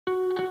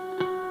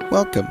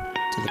Welcome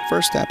to the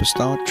First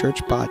Apostolic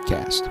Church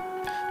Podcast.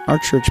 Our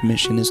church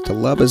mission is to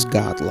love as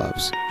God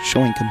loves,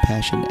 showing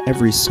compassion to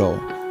every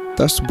soul,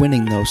 thus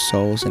winning those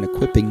souls and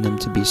equipping them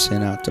to be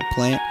sent out to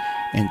plant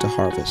and to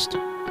harvest.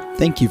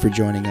 Thank you for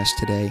joining us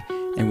today,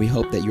 and we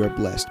hope that you are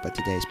blessed by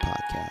today's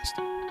podcast.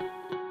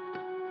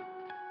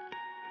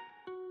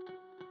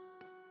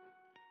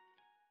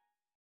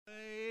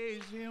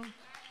 Praise Him.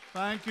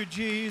 Thank you,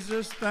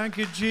 Jesus. Thank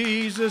you,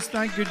 Jesus.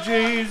 Thank you,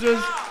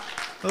 Jesus.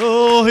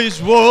 Oh,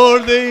 He's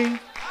worthy.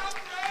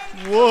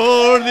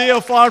 Worthy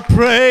of our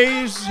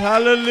praise.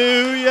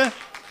 Hallelujah.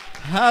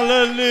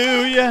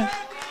 Hallelujah.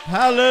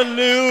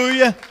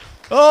 Hallelujah.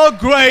 Oh,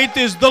 great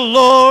is the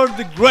Lord.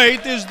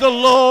 Great is the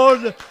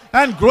Lord.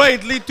 And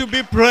greatly to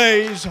be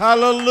praised.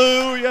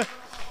 Hallelujah.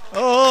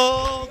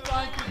 Oh,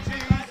 thank you,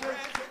 Jesus.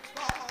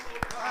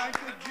 Thank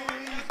you,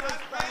 Jesus.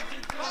 Thank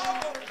you,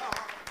 Jesus.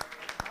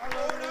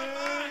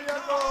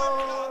 Hallelujah,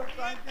 Lord.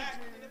 Thank you,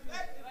 Jesus.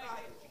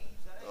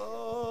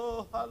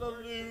 Oh,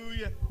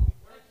 hallelujah.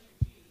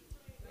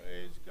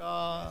 Praise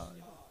God.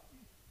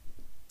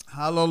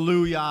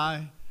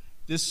 Hallelujah.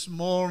 This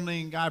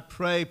morning I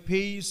pray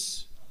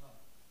peace,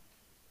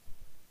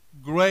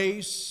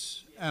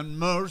 grace, and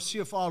mercy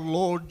of our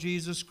Lord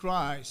Jesus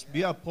Christ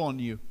be upon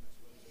you.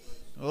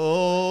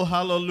 Oh,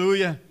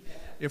 hallelujah.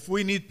 If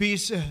we need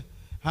peace,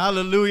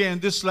 hallelujah, in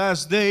these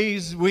last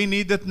days, we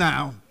need it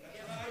now.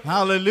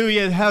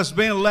 Hallelujah. It has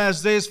been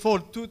last days for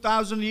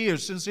 2,000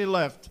 years since He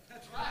left.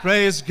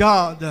 Praise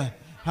God.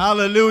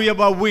 Hallelujah.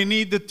 But we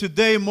need it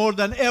today more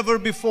than ever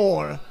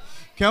before.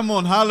 Come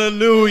on.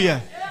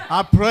 Hallelujah.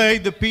 I pray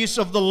the peace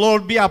of the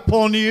Lord be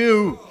upon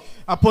you,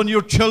 upon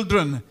your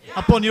children,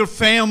 upon your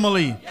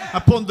family,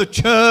 upon the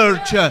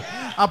church,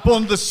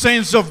 upon the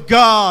saints of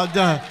God.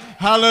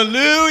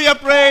 Hallelujah.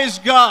 Praise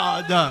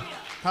God.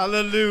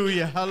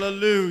 Hallelujah.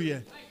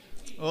 Hallelujah.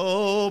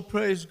 Oh,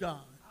 praise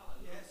God.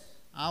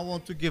 I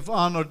want to give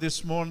honor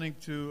this morning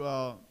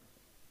to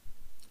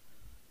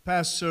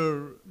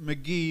Pastor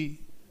McGee.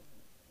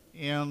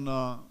 And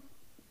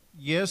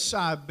yes,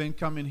 I've been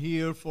coming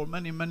here for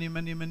many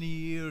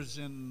years,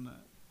 and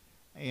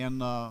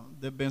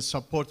they've been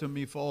supporting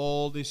me for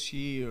all these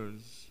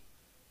years.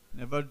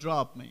 Never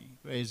dropped me,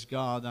 praise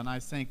God. And I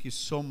thank you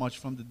so much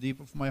from the deep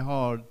of my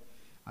heart.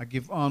 I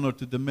give honor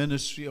to the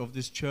ministry of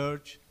this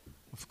church,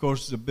 of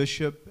course, the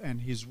bishop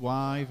and his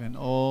wife and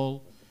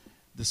all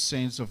the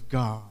saints of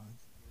God.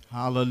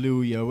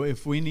 Hallelujah.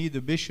 If we need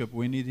a bishop,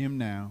 we need him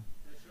now.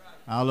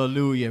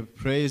 Hallelujah.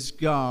 Praise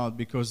God,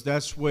 because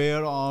that's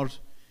where our,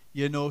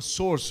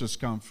 sources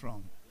come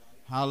from.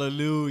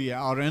 Hallelujah.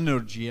 Our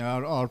energy,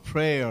 our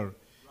prayer.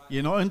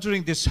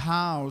 Entering this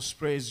house,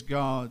 praise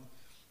God,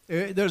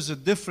 there's a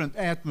different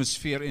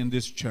atmosphere in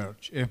this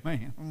church.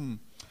 Amen.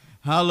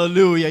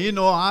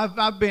 Hallelujah.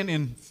 I've been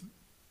in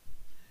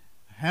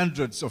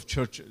hundreds of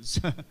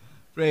churches.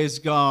 Praise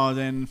God.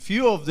 And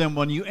few of them,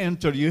 when you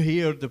enter, you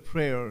hear the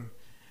prayer.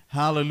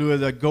 Hallelujah,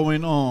 that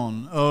going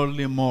on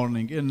early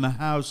morning in the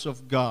house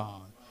of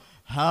God.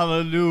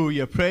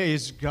 Hallelujah,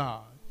 praise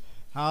God.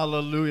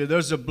 Hallelujah,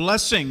 there's a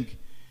blessing.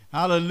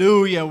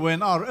 Hallelujah,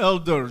 when our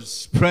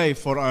elders pray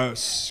for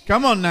us.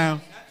 Come on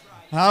now.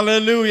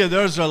 Hallelujah,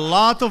 there's a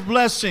lot of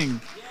blessing.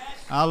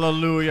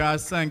 Hallelujah, I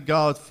thank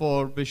God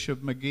for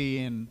Bishop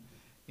McGee, and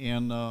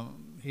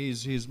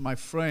he's my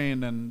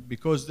friend, and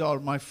because they are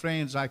my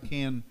friends, I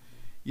can,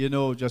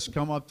 just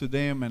come up to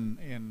them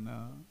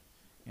and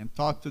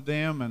talk to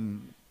them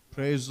and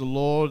praise the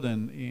Lord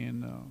and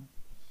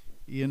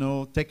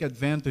take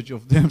advantage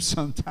of them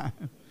sometimes.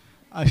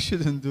 I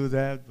shouldn't do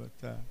that,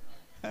 but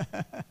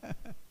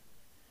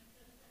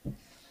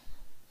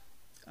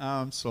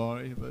I'm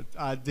sorry, but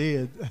I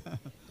did.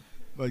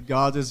 But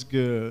God is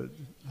good.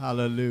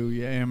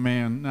 Hallelujah.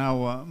 Amen.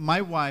 Now,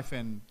 my wife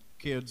and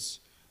kids,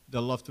 they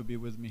love to be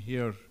with me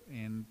here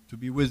and to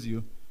be with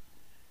you.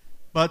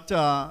 But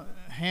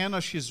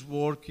Hannah, she's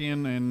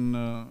working,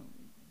 and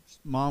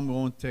Mom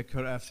won't take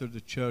her after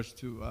the church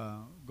to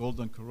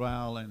Golden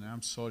Corral, and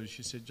I'm sorry.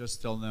 She said,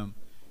 just tell them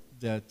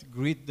that,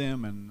 greet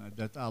them, and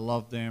that I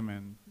love them,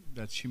 and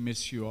that she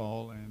miss you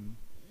all, and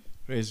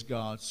praise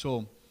God.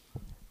 So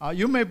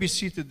you may be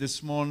seated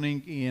this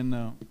morning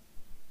in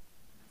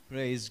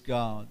praise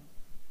God.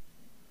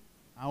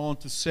 I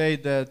want to say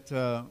that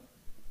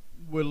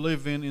we're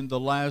living in the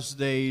last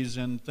days,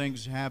 and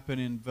things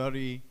happening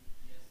very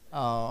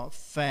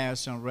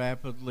fast and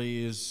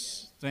rapidly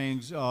as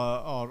things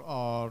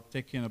are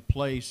taking a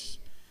place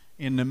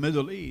in the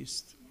Middle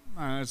East.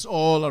 And it's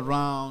all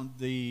around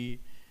the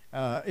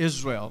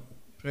Israel.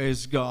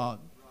 Praise God.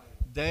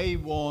 They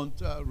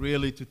want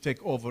really to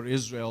take over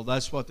Israel.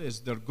 That's what is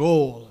their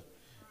goal.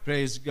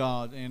 Praise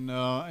God. And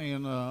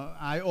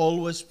I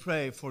always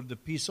pray for the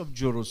peace of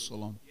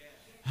Jerusalem.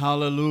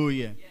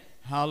 Hallelujah.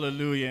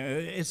 Hallelujah.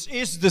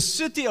 It's the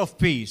city of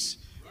peace.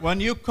 When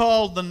you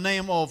call the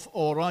name of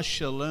Ora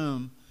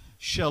Shalom,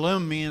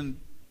 Shalom mean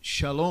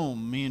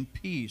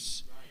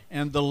peace.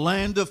 And the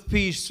land of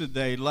peace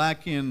today,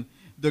 lacking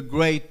the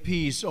great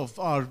peace of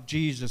our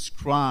Jesus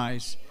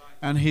Christ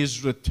and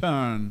His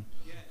return.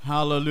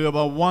 Hallelujah.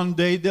 But one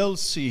day they'll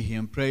see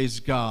him. Praise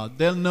God.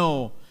 They'll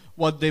know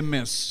what they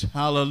missed.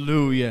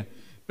 Hallelujah.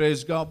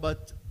 Praise God.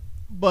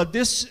 But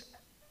this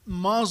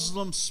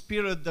Muslim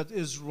spirit that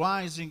is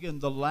rising in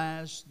the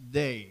last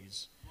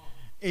days,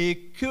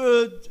 it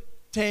could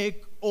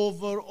take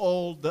over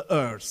all the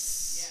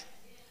earth.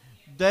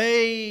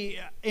 They,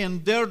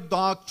 in their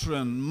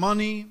doctrine,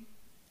 money,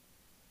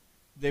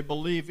 they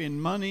believe in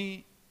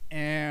money,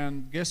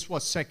 and guess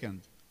what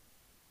second?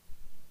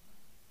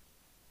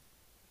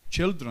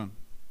 Children.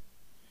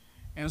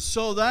 And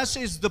so that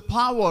is the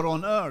power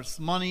on earth,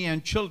 money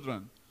and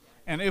children.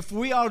 And if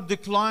we are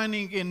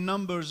declining in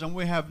numbers and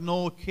we have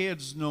no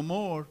kids no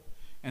more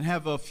and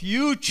have a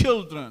few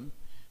children,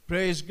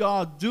 praise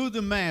God, do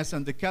the math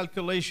and the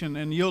calculation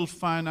and you'll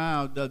find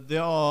out that they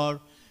are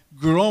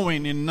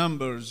growing in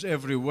numbers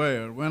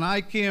everywhere. When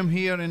I came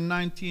here in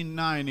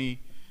 1990,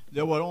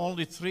 there were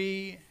only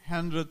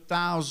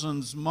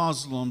 300,000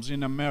 Muslims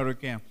in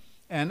America.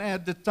 And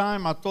at the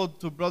time I told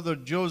to Brother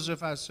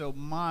Joseph, I said,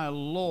 my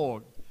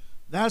Lord,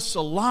 that's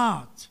a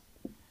lot.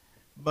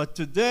 But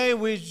today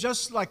we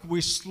just like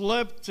we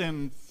slept,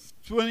 and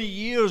 20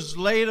 years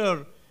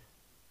later,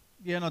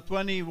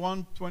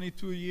 21,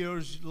 22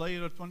 years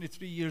later,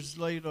 23 years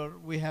later,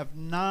 we have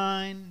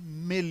 9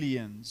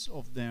 million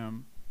of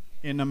them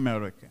in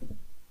America.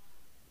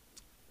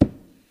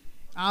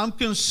 I'm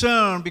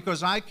concerned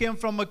because I came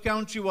from a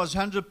country was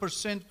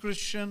 100%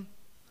 Christian,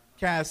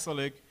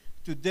 Catholic.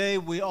 Today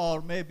we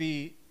are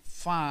maybe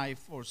 5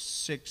 or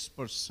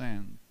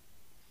 6%.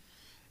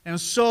 And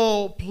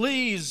so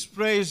please,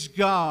 praise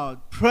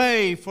God,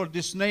 pray for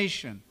this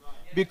nation.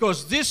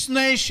 Because this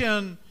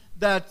nation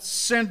that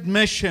sent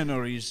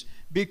missionaries,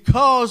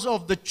 because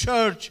of the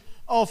Church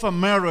of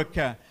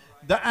America,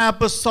 the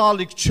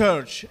Apostolic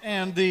Church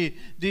and the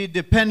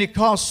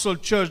Pentecostal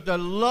Church that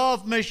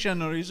love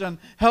missionaries and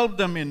help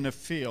them in the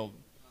field.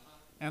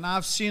 And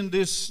I've seen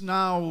this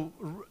now,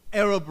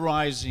 Arab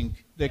rising,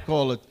 they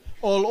call it,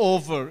 all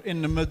over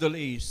in the Middle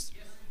East.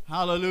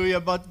 Hallelujah.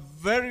 But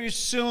very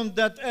soon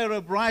that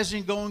Arab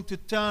rising going to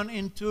turn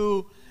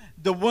into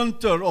the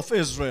winter of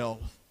Israel.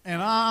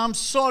 And I'm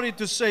sorry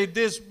to say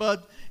this,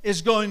 but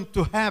it's going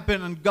to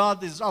happen, and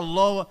God is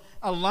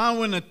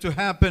allowing it to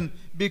happen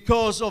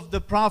because of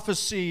the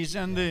prophecies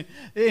and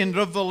in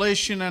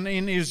Revelation and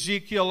in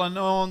Ezekiel and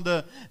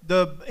on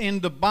in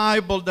the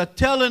Bible that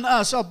telling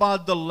us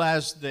about the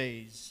last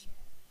days.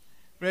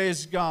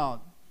 Praise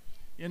God.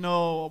 You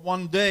know,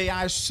 one day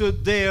I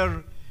stood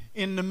there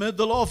in the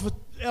middle of a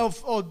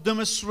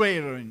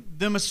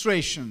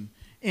demonstration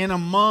in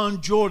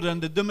Amman,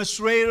 Jordan. The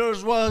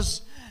demonstrators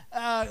was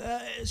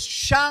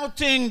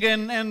shouting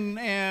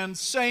and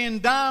saying,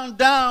 down,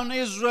 down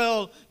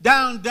Israel,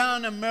 down,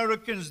 down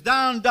Americans,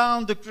 down,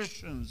 down the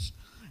Christians.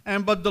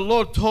 But the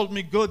Lord told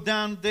me, go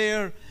down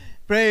there,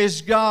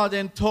 praise God,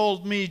 and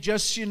told me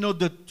just,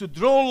 to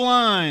draw a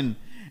line.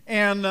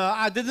 And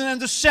I didn't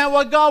understand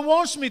what God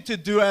wants me to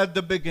do at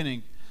the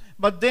beginning.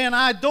 But then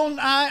I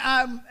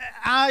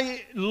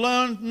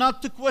learned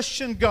not to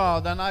question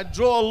God, and I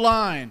draw a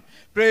line,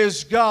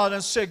 praise God,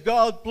 and say,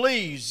 God,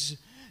 please,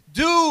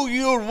 do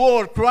your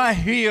work right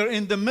here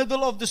in the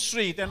middle of the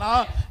street. And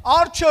our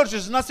church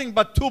is nothing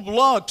but 2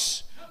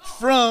 blocks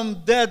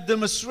from that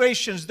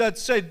demonstrations that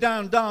say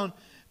down, down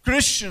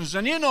Christians.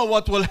 And you know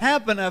what will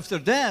happen after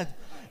that.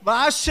 But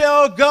I say,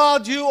 oh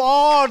God, you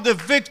are the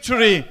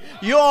victory.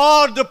 You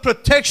are the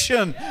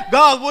protection.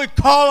 God, we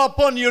call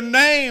upon your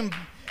name.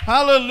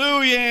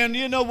 Hallelujah. And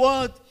you know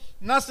what?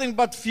 Nothing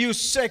but few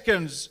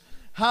seconds.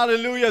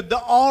 Hallelujah.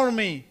 The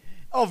army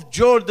of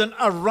Jordan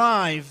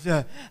arrived.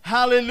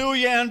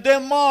 Hallelujah. And they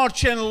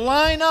march and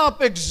line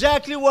up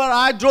exactly where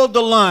I draw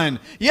the line.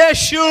 Yes,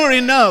 sure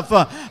enough.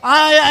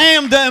 I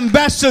am the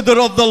ambassador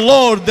of the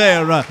Lord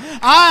there.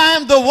 I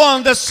am the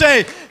one that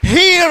say,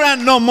 here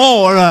and no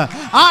more.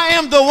 I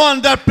am the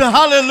one that,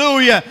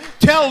 hallelujah,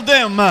 tell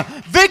them,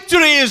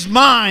 victory is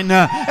mine.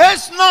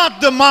 It's not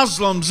the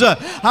Muslims.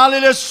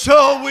 Hallelujah.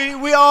 So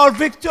we are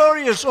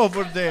victorious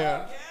over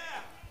there.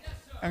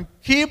 And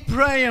keep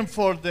praying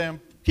for them.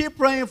 Keep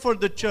praying for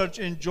the church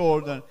in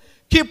Jordan.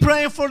 Keep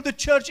praying for the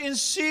church in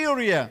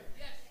Syria.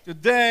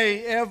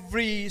 Today,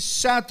 every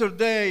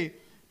Saturday,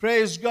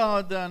 praise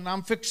God, and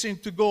I'm fixing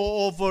to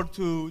go over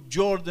to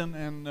Jordan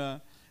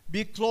and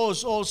be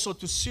close also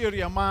to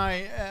Syria.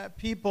 My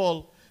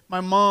people,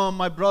 my mom,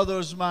 my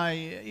brothers,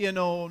 my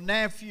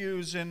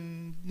nephews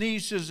and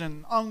nieces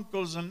and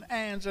uncles and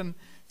aunts and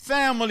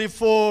family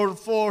for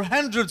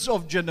hundreds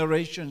of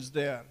generations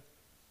there.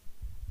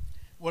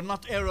 We're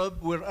not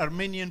Arab, we're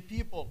Armenian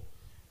people.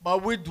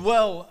 But we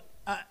dwell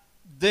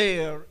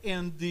there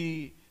in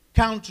the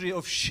country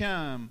of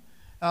Shem,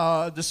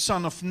 the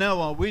son of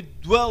Noah. We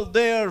dwell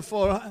there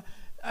for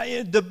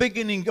the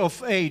beginning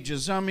of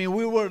ages. I mean,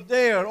 we were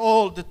there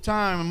all the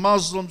time.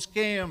 Muslims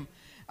came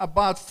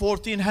about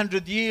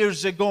 1,400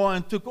 years ago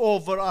and took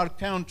over our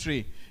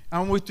country.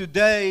 And we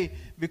today,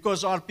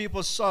 because our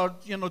people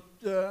start,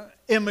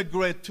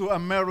 immigrate to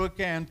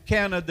America and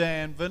Canada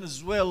and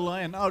Venezuela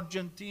and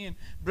Argentina,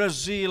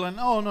 Brazil, and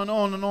on and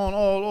on and on,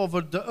 all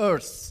over the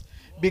earth.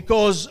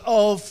 because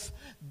of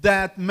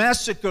that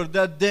massacre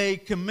that they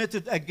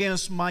committed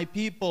against my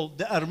people,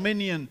 the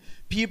Armenian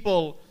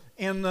people,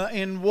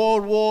 in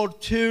World War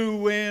II,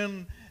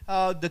 when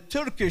the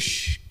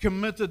Turkish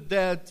committed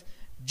that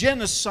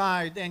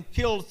genocide and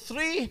killed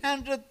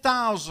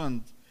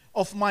 300,000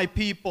 of my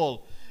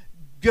people,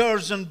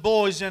 girls and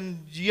boys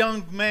and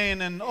young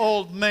men and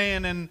old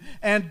men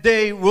and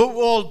they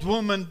old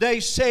women. They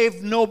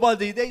saved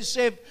nobody. They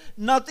saved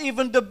not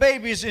even the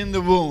babies in the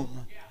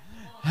womb.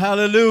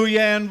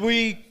 Hallelujah. And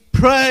we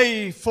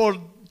pray for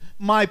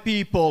my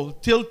people.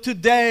 Till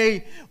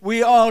today,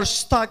 we are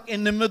stuck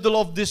in the middle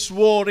of this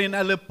war in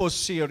Aleppo,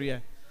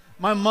 Syria.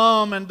 My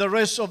mom and the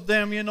rest of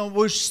them,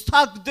 we're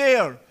stuck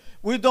there.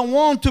 We don't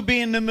want to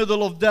be in the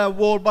middle of that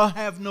war, but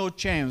have no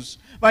chance.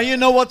 But you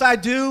know what I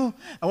do?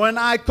 When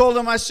I call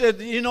them, I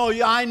said,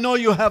 I know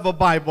you have a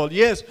Bible.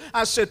 Yes.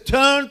 I said,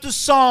 turn to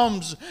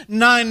Psalms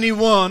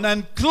 91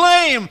 and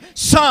claim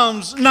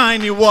Psalms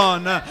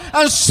 91.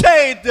 And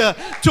say it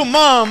to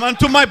mom and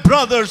to my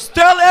brothers.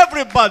 Tell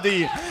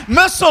everybody,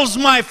 missiles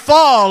might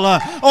fall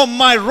on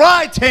my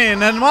right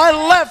hand and my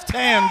left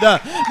hand,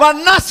 but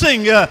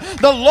nothing.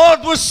 The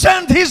Lord will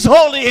send His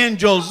holy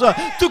angels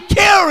to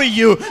carry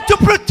you, to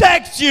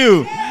protect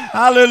you.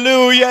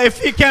 Hallelujah.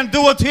 If He can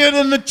do it here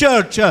in the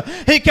church,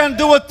 He can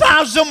do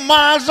 1,000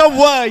 miles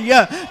away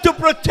to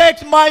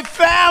protect my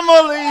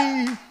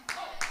family.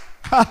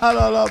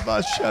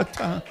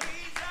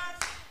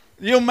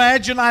 You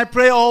imagine I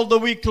pray all the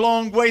week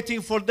long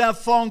waiting for that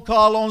phone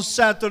call on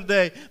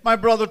Saturday. My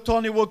brother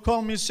Tony will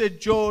call me and say,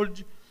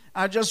 George,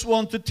 I just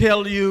want to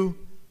tell you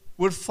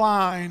we're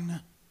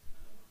fine.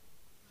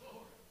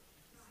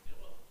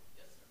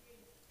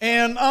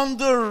 And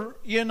under,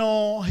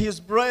 his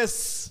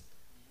breath,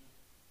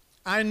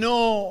 I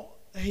know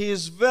he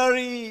is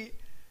very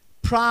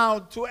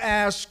proud to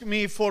ask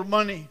me for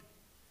money.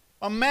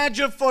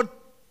 Imagine for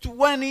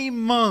 20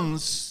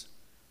 months,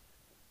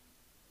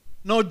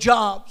 no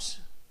jobs,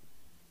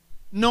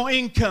 no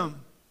income.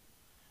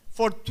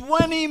 For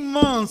 20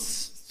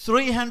 months,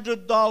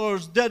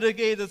 $300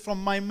 dedicated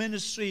from my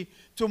ministry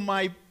to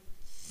my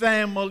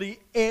family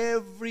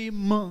every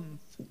month.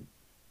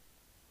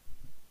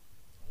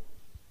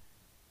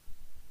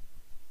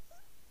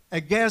 A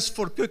gas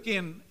for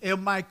cooking, it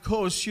might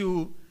cost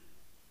you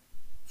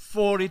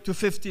 $40 to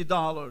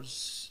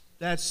 $50.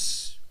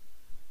 That's,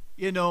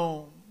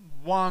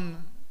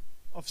 1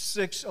 of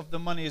 6 of the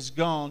money is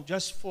gone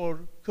just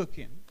for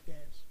cooking. Gas.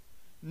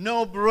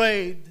 No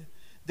bread.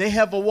 They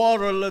have a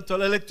water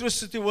little.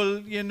 Electricity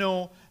will,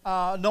 no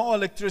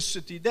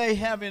electricity. They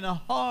have in a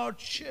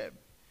hardship.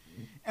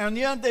 And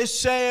yet they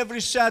say every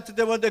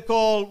Saturday what they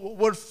call,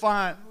 we're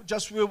fine.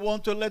 Just we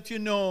want to let you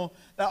know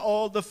that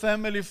all the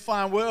family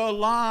fine. We're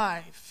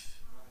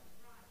alive.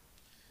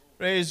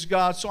 Praise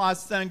God. So I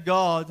thank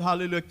God.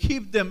 Hallelujah.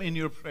 Keep them in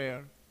your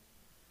prayer.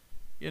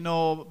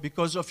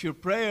 Because of your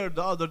prayer,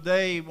 the other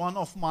day, one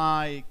of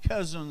my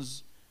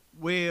cousins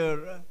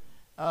were,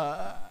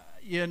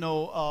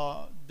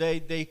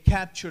 they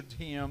captured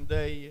him.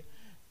 They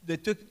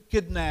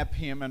kidnapped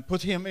him and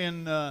put him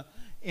in a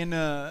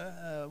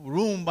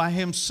room by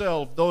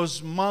himself, those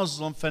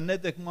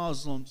fanatic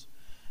Muslims,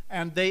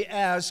 and they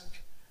asked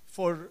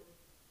for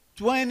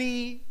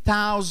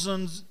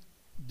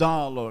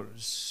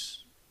 $20,000.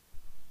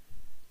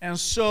 And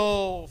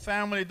so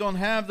family don't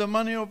have the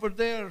money over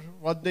there.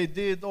 What they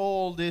did,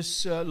 all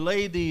these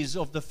ladies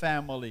of the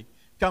family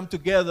come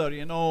together,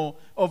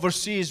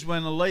 overseas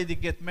when a lady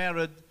get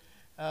married,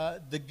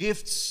 the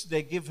gifts,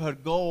 they give her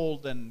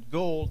gold and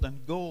gold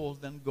and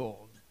gold and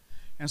gold.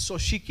 And so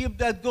she kept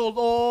that gold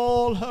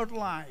all her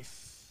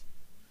life.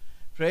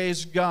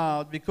 Praise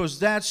God, because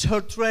that's her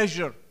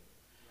treasure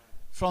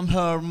from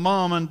her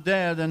mom and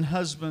dad and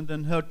husband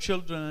and her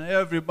children and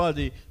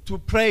everybody to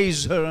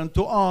praise her and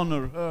to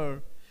honor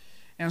her.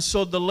 And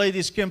so the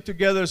ladies came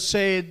together,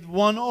 said,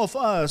 one of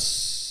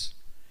us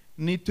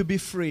need to be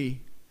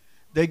free.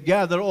 They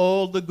gathered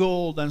all the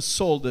gold and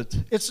sold it.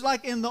 It's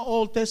like in the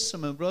Old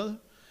Testament, brother.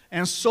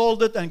 And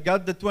sold it and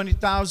got the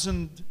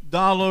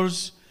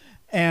 $20,000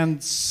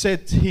 and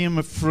set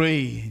him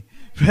free.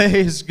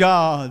 Praise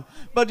God.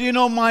 But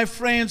my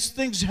friends,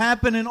 things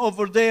happening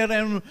over there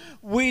and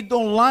we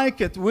don't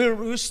like it.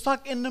 We're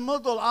stuck in the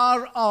middle.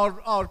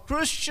 Our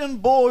Christian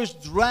boys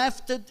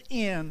drafted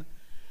in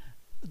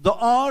the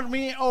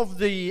army of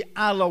the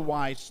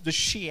Alawites, the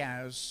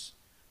Shias,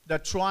 they're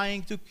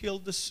trying to kill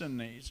the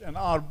Sunnis. And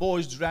our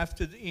boys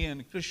drafted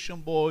in,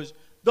 Christian boys,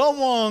 don't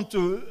want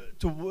to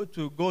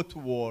go to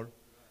war.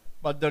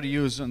 But they're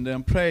using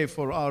them. Pray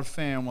for our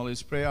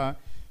families. Pray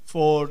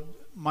for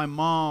my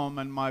mom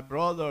and my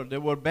brother. They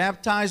were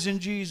baptized in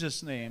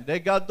Jesus' name. They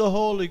got the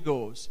Holy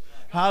Ghost.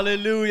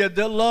 Hallelujah.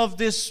 They love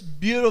this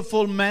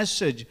beautiful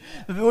message.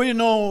 You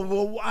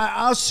know,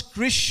 us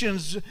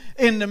Christians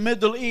in the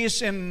Middle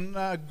East and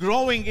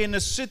growing in a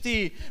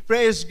city,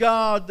 praise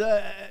God,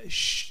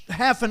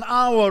 half an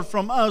hour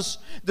from us,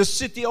 the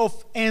city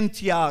of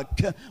Antioch,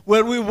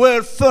 where we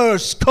were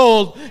first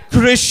called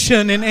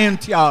Christian in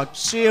Antioch,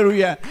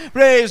 Syria.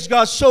 Praise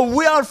God. So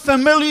we are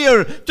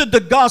familiar to the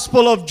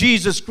gospel of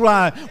Jesus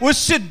Christ. We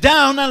sit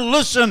down and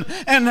listen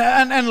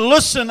and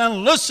listen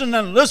and listen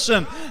and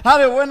listen.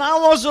 When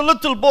I was a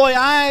little boy,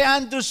 I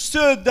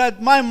understood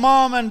that my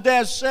mom and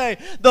dad say,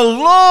 the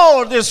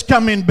Lord is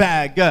coming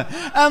back.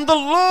 And the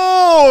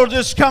Lord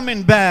is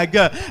coming back.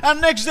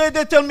 And next day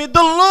they tell me,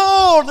 the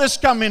Lord is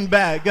coming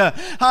back.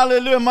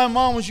 Hallelujah. My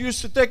mom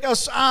used to take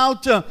us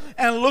out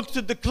and look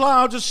to the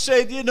clouds and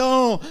say, you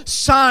know,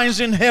 signs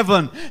in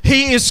heaven.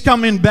 He is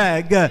coming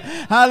back.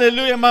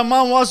 Hallelujah. My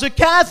mom was a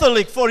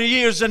Catholic for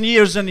years and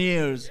years and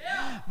years.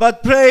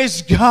 But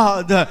praise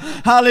God,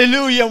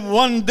 hallelujah,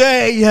 one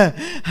day,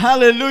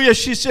 hallelujah,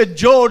 she said,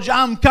 George,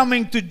 I'm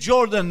coming to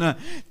Jordan.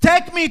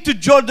 Take me to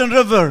Jordan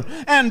River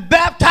and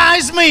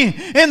baptize me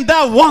in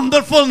that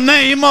wonderful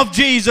name of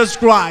Jesus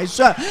Christ.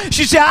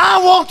 She said,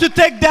 I want to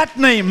take that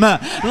name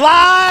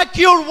like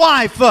your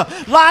wife,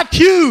 like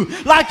you,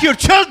 like your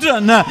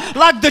children,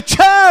 like the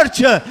church.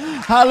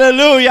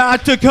 Hallelujah. I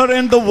took her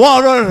in the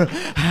water.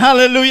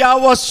 Hallelujah. I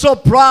was so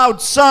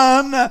proud,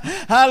 son.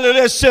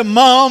 Hallelujah. I said,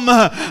 Mom,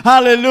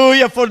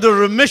 hallelujah, for the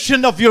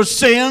remission of your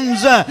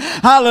sins.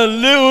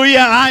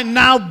 Hallelujah. I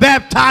now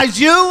baptize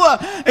you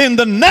in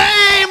the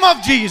name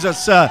of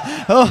Jesus.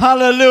 Oh,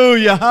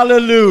 hallelujah.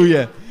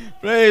 Hallelujah.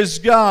 Praise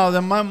God.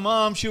 And my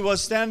mom, she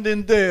was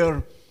standing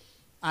there.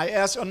 I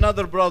asked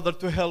another brother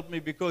to help me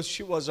because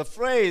she was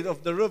afraid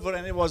of the river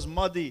and it was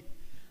muddy.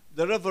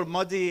 The river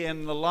muddy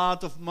and a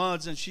lot of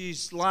muds, and she's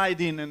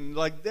sliding and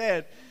like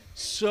that.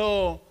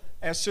 So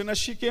as soon as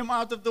she came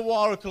out of the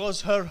water,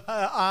 closed her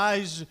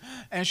eyes,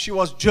 and she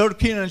was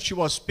jerking and she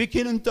was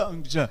speaking in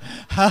tongues. Oh,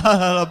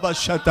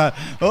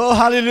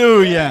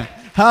 hallelujah.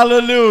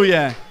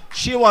 Hallelujah.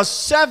 She was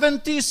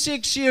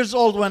 76 years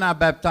old when I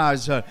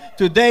baptized her.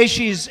 Today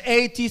she's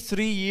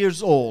 83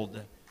 years old.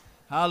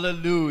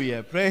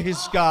 Hallelujah.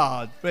 Praise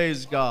God.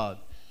 Praise God.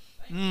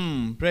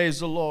 Praise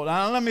the Lord.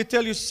 And let me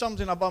tell you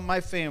something about my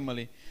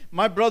family.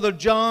 My brother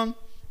John,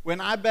 when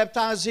I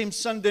baptized him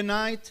Sunday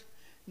night,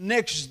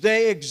 next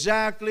day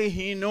exactly,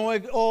 he knew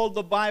all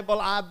the Bible.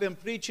 I've been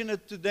preaching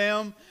it to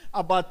them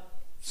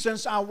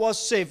since I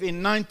was saved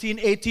in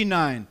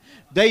 1989.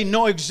 They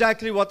know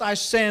exactly what I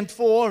stand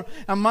for.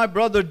 And my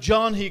brother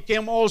John, he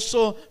came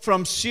also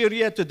from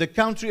Syria to the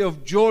country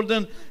of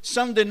Jordan.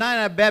 Sunday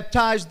night I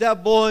baptized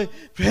that boy.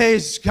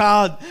 Praise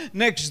God.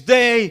 Next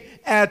day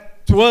at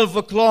 12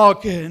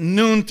 o'clock,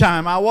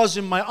 noontime, I was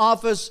in my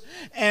office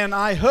and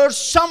I heard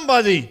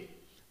somebody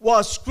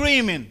was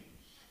screaming.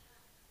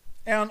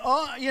 And,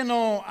 you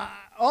know,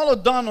 all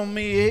it dawned on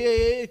me,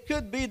 it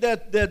could be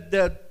that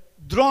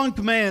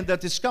drunk man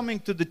that is coming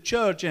to the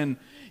church. And,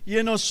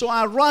 you know, so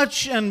I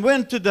rushed and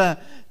went to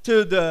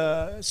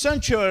the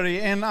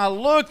sanctuary and I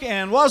looked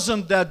and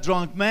wasn't that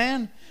drunk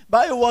man.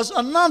 But it was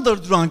another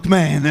drunk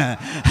man.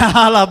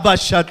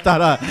 Hallelujah.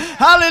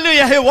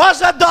 He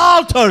was at the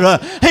altar.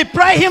 He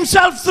prayed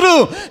himself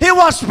through. He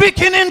was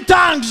speaking in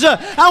tongues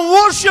and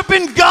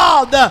worshiping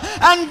God.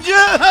 And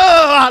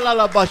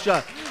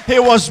he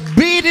was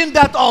beating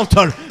that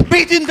altar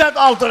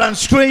and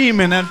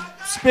screaming and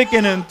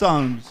speaking in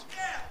tongues.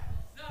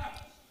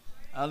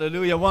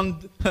 Hallelujah. One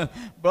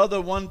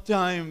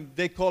time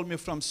they called me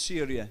from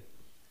Syria.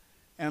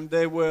 And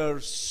they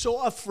were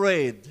so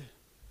afraid.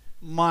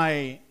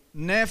 My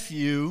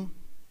nephew,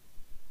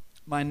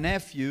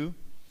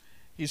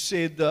 he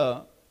said,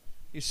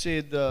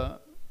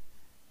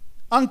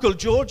 Uncle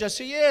George. I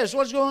said, yes,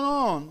 what's going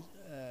on?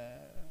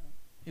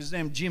 His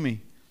name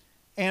Jimmy.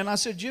 And I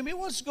said, Jimmy,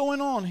 what's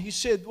going on? He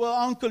said, well,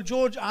 Uncle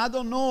George, I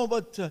don't know,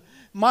 but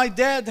my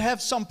dad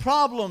have some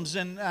problems.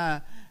 And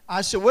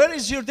I said, where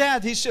is your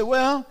dad? He said,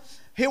 well,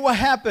 here what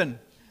happened.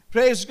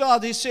 Praise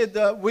God. He said,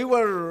 we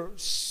were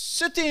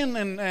sitting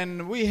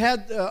and we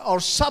had our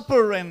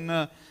supper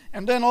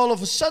and then all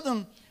of a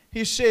sudden,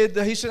 he said,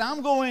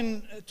 I'm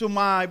going to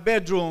my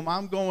bedroom.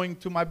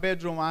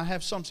 I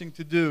have something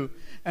to do.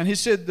 And he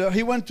said,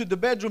 he went to the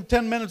bedroom.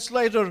 10 minutes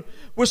later,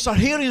 we start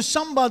hearing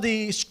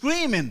somebody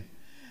screaming.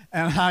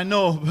 And I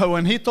know,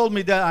 when he told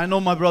me that, I know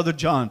my brother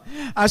John.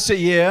 I said,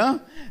 yeah.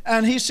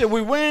 And he said,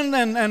 we went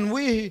and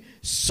we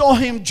saw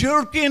him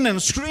jerking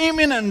and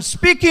screaming and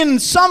speaking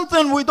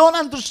something we don't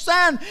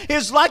understand.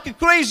 He's like a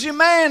crazy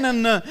man.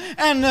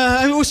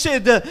 And we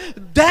said,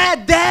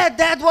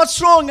 Dad, what's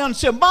wrong? And I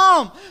said,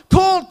 Mom,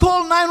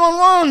 call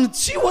 911.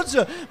 See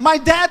what my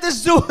dad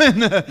is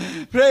doing.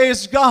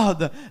 Praise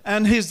God.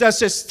 And his dad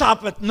said,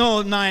 stop it.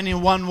 No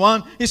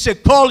 911. He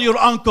said, call your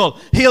uncle.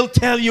 He'll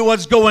tell you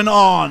what's going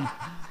on.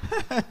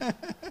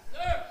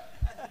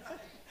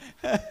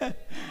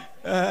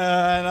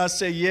 And I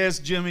say, yes,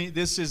 Jimmy,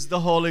 this is the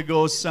Holy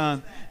Ghost,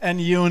 son,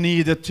 and you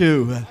need it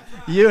too.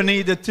 You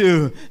needed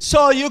to.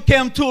 So you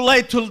came too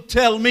late to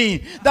tell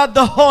me that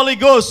the Holy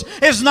Ghost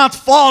is not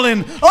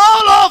falling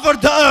all over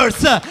the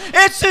earth.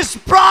 It's His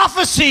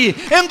prophecy.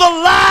 In the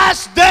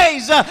last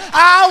days,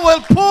 I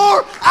will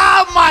pour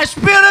out my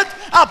Spirit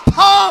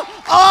upon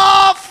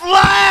all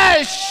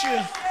flesh.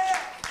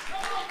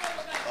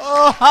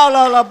 Oh,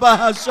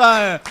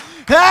 hallelujah.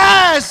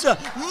 Yes,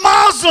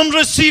 Muslims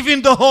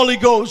receiving the Holy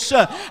Ghost.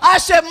 I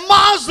said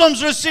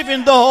Muslims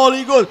receiving the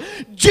Holy Ghost.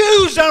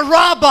 Jews and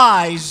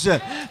rabbis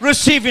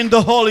receiving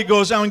the Holy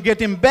Ghost and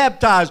getting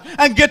baptized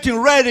and getting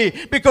ready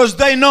because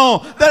they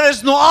know there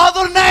is no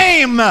other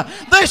name.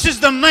 This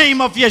is the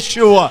name of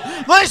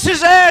Yeshua. This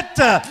is it.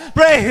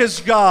 Praise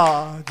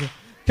God.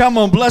 Come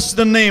on, bless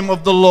the name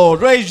of the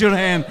Lord. Raise your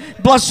hand.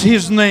 Bless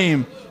His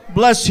name.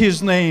 Bless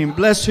His name.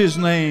 Bless His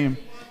name.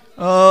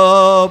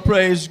 Oh,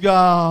 praise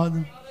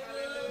God.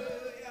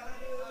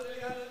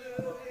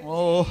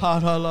 Oh,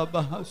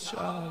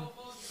 hallelujah.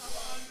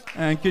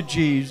 Thank you,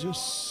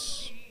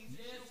 Jesus.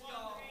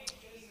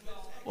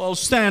 Well,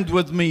 stand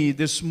with me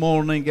this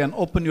morning and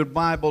open your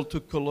Bible to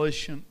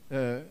Colossians.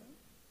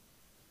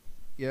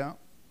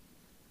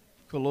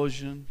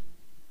 Colossians.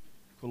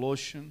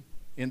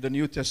 In the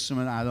New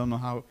Testament, I don't know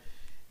how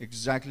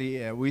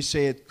exactly we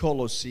say it,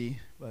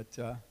 Colossi, but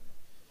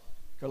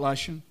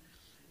Colossians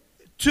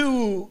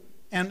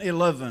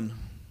 2:11.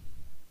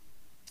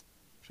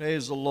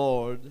 Praise the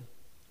Lord.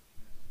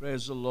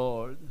 Praise the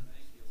Lord.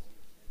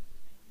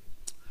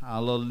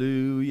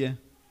 Hallelujah.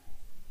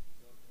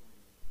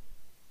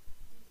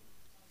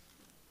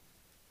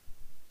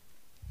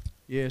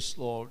 Yes,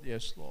 Lord.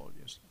 Yes, Lord.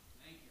 Yes,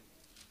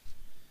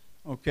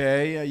 Lord.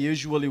 Okay,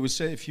 usually we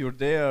say, if you're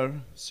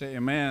there, say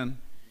amen.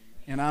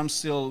 And I'm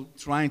still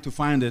trying to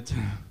find it.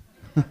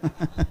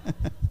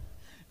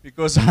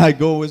 Because I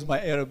go with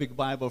my Arabic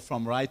Bible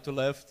from right to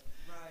left.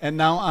 And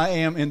now I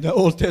am in the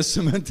Old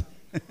Testament.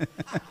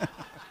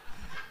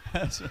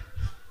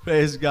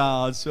 Praise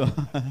God. So,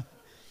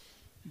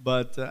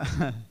 but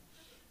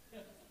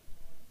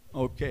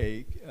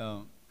okay,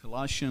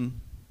 Colossians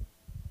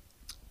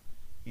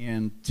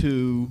and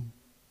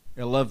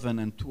 2:11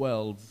 and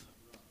 12,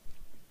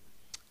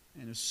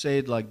 and it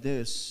said like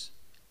this: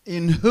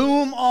 in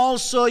whom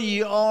also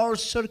ye are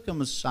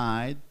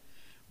circumcised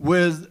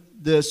with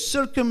the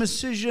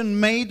circumcision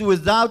made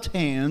without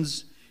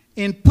hands,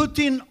 in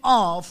putting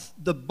off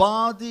the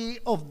body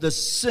of the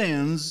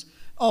sins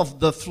of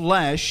the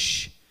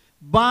flesh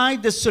by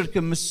the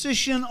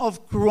circumcision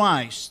of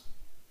Christ,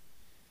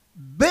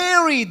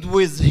 buried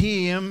with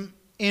Him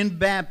in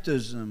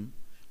baptism,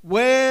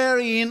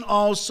 wherein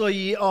also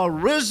ye are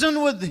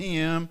risen with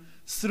Him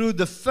through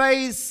the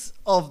faith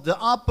of the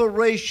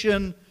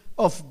operation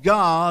of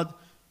God,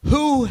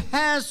 who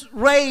has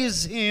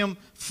raised Him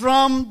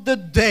from the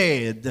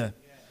dead. Yes.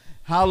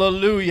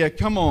 Hallelujah.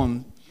 Come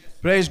on. Yes.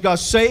 Praise God.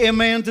 Say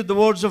amen to the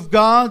words of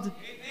God.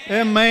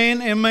 Amen.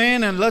 Amen.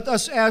 Amen. And let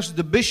us ask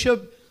the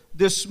bishop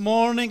this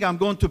morning. I'm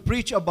going to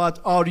preach about,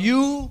 are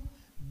you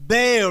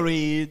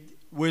buried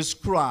with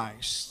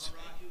Christ?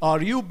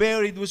 Are you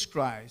buried with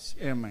Christ?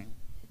 Amen.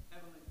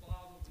 Heavenly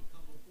Father, we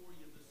come before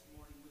you this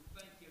morning. We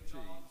thank you,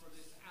 God, for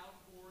this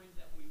outpouring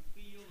that we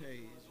feel,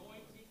 your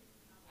anointing.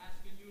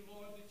 Asking you,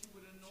 Lord, that you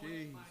would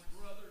anoint my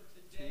brother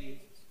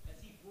today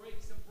as he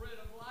breaks the bread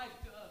of life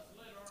to us.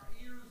 Let our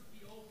ears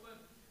be open.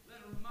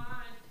 Let our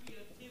minds be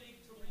attentive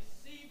to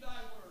receive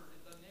thy word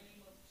in the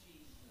name of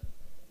Jesus.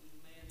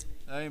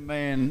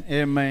 Amen.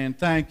 Amen.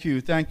 Thank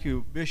you. Thank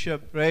you,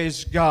 Bishop.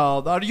 Praise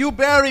God. Are you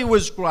buried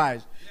with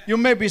Christ? You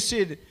may be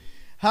seated.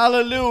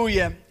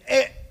 Hallelujah.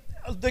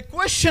 The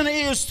question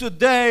is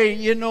today,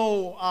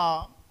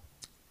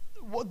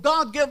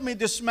 God gave me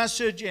this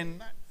message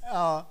and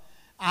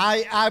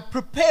I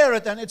prepare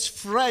it and it's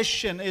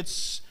fresh and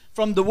it's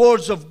from the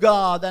words of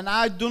God, and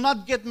I do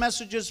not get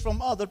messages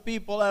from other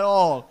people at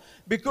all,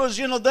 because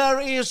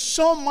there is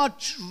so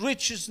much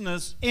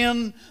richness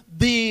in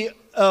the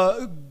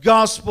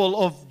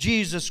gospel of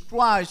Jesus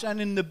Christ and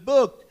in the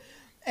book.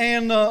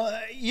 And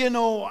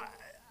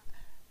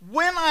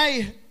when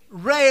I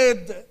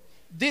read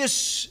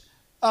these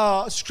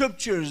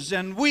scriptures,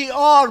 and we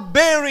are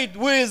buried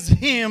with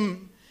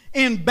Him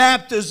in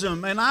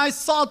baptism, and I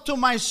thought to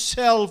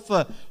myself,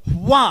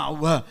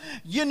 wow,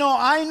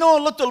 I know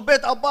a little bit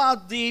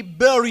about the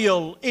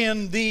burial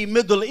in the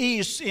Middle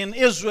East, in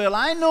Israel.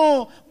 I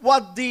know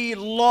what the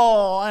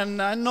law, and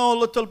I know a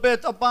little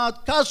bit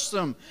about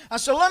custom. I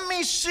said, let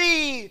me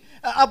see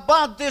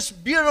about this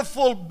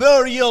beautiful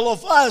burial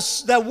of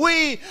us, that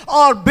we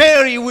are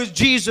buried with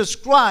Jesus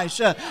Christ.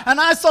 And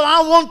I thought,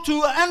 I want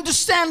to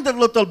understand it a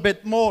little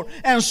bit more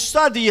and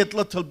study it a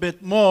little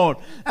bit more.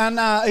 And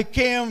it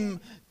came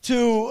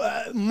to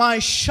my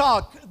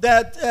shock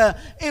that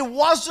it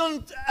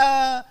wasn't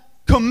a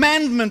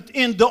commandment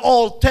in the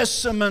Old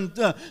Testament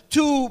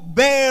to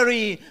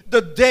bury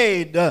the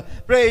dead.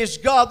 Praise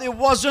God. It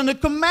wasn't a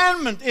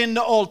commandment in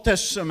the Old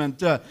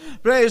Testament.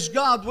 Praise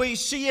God. We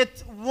see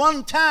it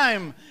one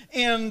time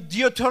in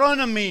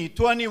Deuteronomy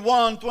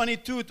 21,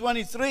 22,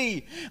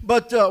 23.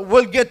 But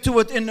we'll get to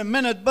it in a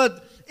minute.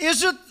 But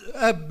Is it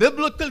a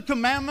biblical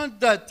commandment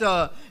that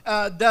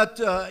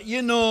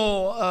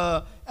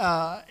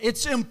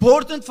it's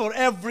important for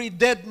every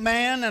dead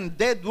man and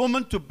dead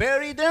woman to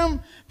bury them?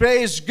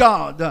 Praise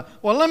God.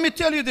 Well, let me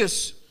tell you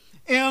this.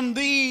 In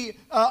the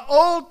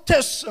Old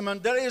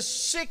Testament, there is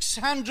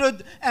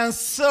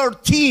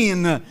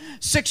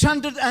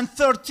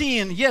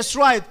 613, yes,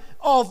 right,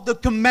 of the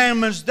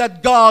commandments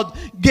that God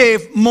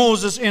gave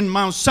Moses in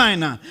Mount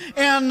Sinai.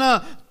 And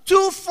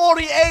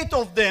 248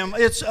 of them,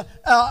 it's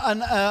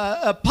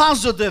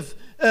positive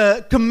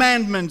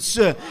commandments,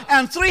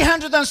 and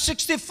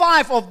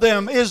 365 of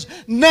them is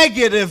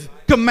negative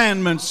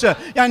commandments.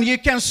 And you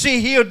can see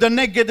here the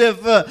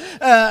negative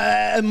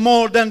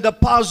more than the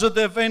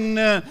positive.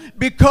 And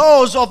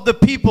because of the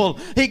people,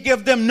 he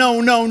gave them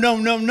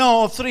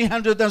no,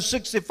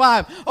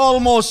 365,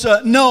 almost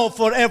no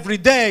for every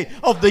day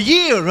of the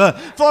year.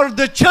 For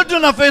the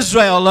children of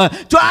Israel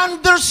to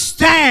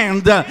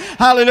understand,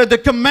 hallelujah, the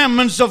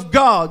commandments of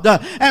God.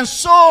 And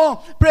so,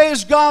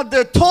 praise God,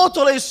 the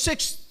total is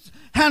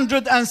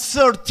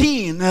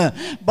 613,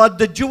 but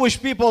the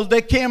Jewish people,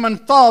 they came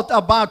and thought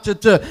about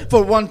it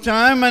for one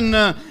time,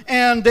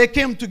 and they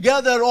came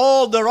together,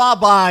 all the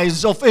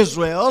rabbis of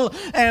Israel,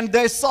 and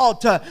they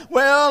thought,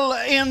 well,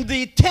 in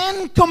the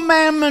 10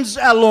 commandments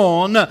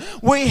alone,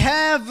 we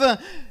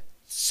have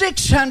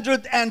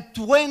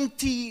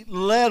 620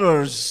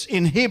 letters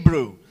in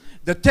Hebrew.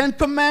 The 10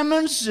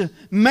 commandments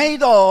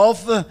made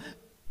of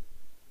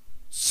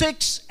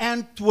 6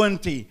 and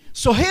 20.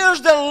 So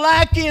here's the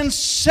lacking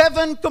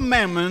 7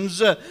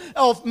 commandments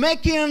of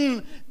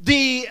making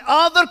the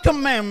other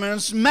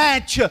commandments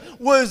match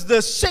with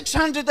the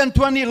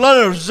 620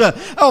 letters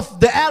of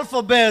the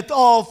alphabet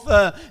of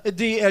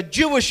the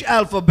Jewish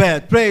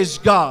alphabet. Praise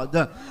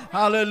God.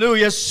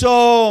 Hallelujah.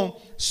 So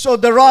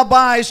the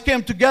rabbis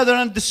came together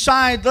and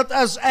decided, let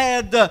us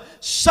add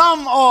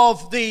some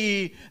of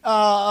the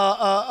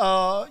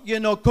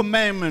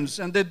commandments.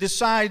 And they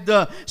decide,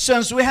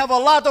 since we have a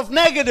lot of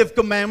negative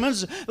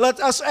commandments,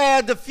 let us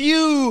add a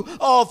few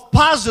of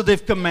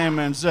positive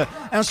commandments.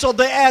 And so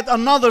they add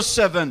another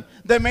 7.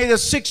 They made a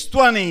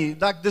 620,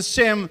 like the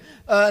same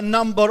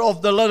number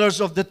of the letters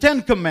of the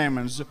 10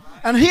 commandments.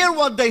 And hear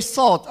what they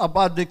thought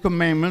about the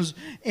commandments.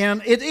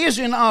 And it is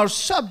in our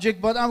subject,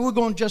 but we're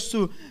going just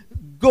to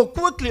go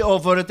quickly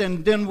over it,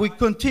 and then we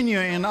continue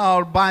in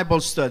our Bible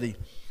study.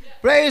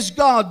 Praise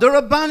God. The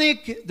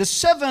rabbinic, the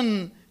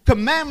 7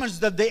 commandments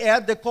that they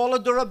add, they call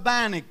it the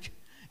rabbinic.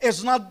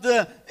 It's not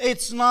the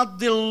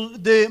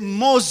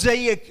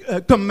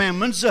Mosaic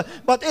commandments,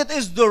 but it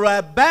is the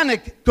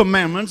rabbinic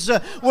commandments,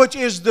 which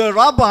is the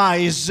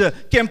rabbis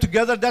came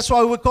together. That's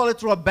why we call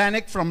it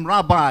rabbinic, from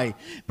rabbi.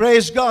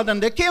 Praise God.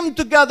 And they came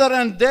together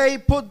and they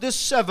put this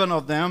 7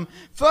 of them.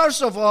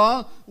 First of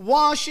all,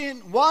 wash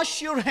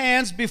your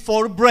hands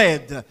before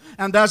bread.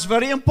 And that's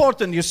very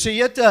important. You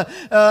see it?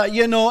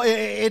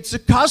 It's a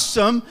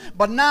custom,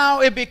 but now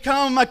it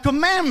become a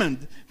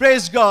commandment.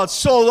 Praise God.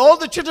 So all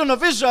the children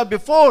of Israel,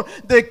 before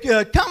they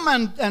come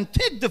and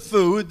take the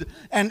food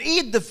and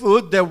eat the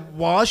food, they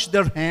wash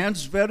their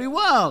hands very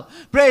well.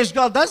 Praise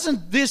God.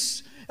 Doesn't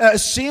this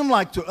seem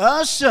like to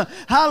us,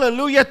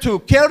 hallelujah, to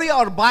carry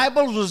our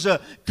Bibles with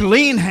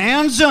clean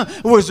hands,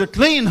 with a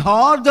clean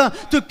heart,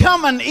 to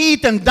come and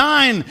eat and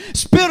dine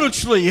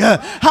spiritually,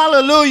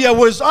 hallelujah,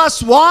 with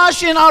us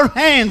washing our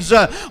hands,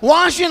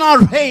 washing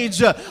our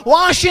heads,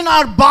 washing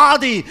our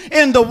body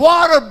in the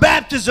water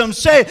baptism.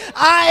 Say,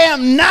 I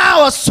am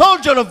now a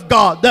soldier of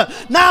God.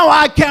 Now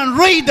I can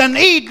read and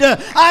eat.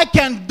 I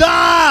can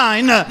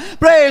dine.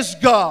 Praise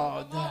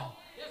God.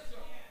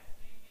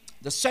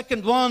 The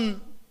second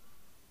one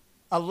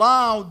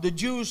allowed the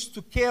Jews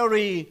to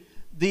carry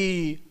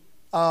the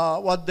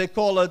what they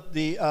call it,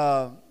 the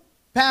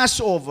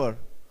Passover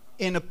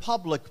in a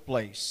public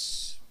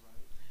place.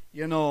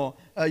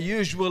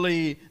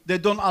 Usually they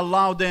don't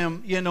allow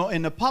them,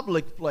 in a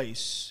public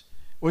place.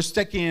 We're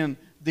taking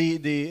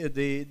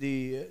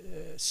the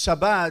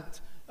Sabbath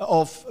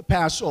of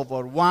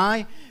Passover.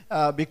 Why?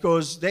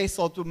 Because they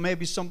thought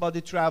maybe somebody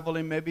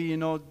traveling, maybe,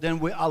 then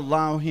we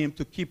allow him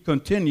to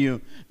continue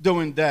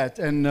doing that.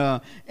 And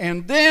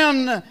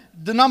then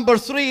the number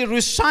 3,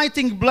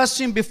 reciting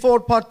blessing before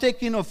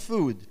partaking of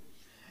food.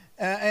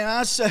 And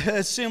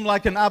that seemed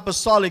like an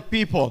apostolic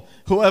people,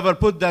 whoever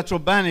put that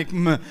rabbinic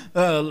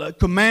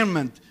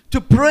commandment. To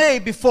pray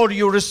before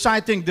you're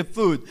reciting the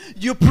food.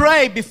 You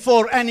pray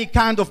before any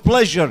kind of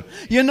pleasure.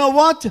 You know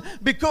what?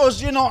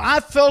 Because,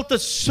 I felt it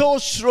so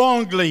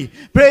strongly.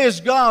 Praise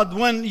God.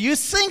 When you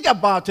think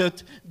about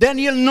it, then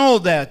you'll know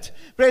that.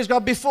 Praise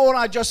God. Before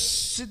I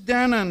just sit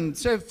down and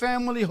say,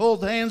 family,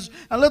 hold hands,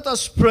 and let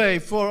us pray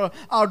for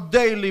our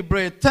daily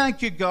bread.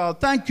 Thank you, God.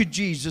 Thank you,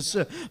 Jesus.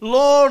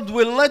 Lord,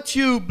 we'll let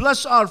you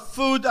bless our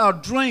food, our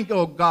drink,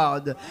 oh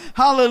God.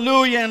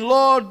 Hallelujah. And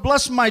Lord,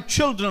 bless my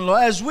children,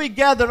 Lord, as we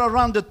gather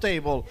around the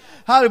table.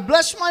 Hallelujah.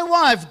 Bless my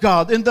wife,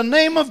 God, in the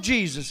name of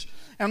Jesus.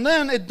 And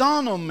then it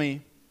dawned on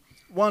me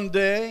one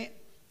day,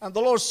 and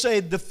the Lord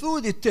said, the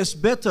food, it tastes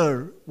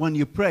better when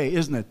you pray,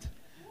 isn't it?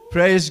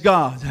 Praise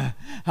God.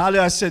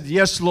 Hallelujah. I said,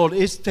 yes, Lord,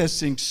 it's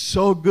tasting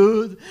so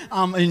good.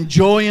 I'm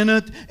enjoying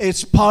it.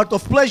 It's part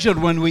of pleasure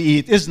when we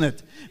eat, isn't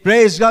it?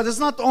 Praise God. It's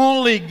not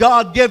only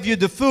God gave you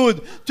the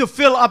food to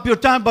fill up your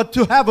time, but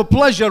to have a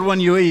pleasure when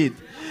you eat.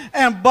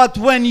 But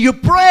when you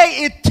pray,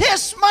 it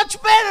tastes much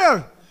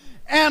better.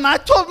 And I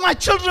told my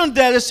children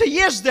that. I said,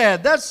 yes,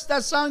 Dad, that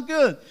sounds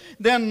good.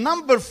 Then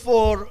number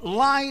 4,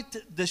 light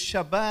the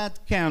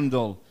Shabbat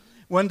candle.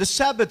 When the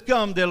Sabbath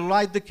comes, they'll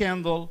light the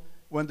candle.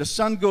 When the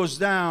sun goes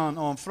down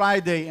on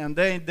Friday, and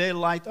then they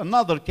light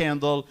another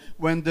candle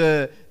when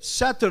the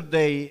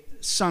Saturday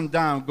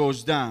sundown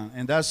goes down.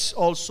 And that's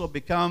also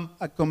become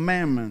a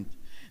commandment.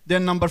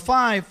 Then number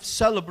 5,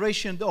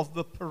 celebration of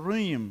the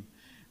Purim.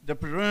 The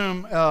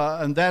Purim,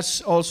 and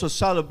that's also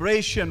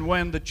celebration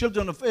when the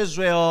children of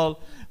Israel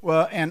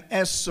and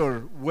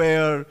Esther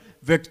were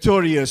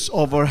victorious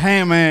over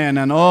Haman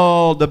and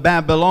all the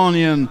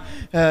Babylonian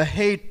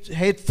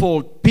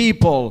hateful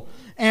people.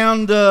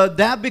 And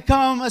that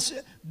becomes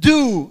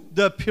do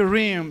the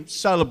Purim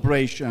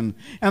celebration.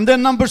 And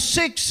then number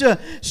 6,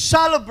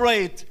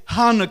 celebrate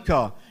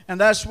Hanukkah.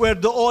 And that's where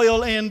the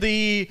oil in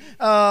the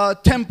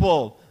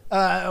temple,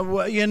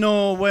 you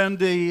know, when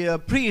the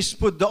priest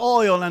put the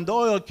oil and the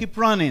oil keep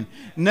running,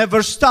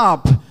 never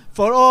stop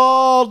for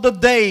all the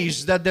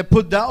days that they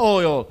put the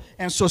oil.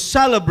 And so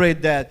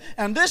celebrate that.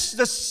 And this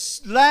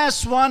the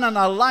last one, and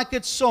I like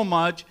it so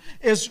much,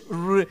 is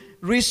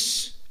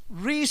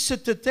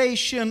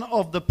recitation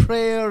of the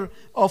prayer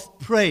of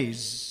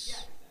praise.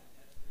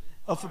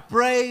 Of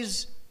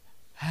praise,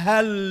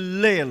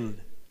 Hallel.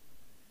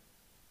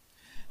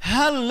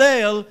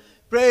 Hallel,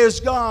 praise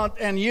God,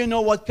 and you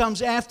know what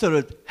comes after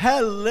it.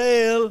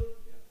 Hallel.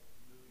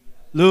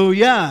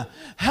 Hallelujah.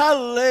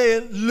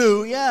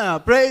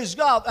 Hallelujah. Praise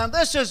God. And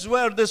this is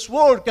where this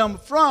word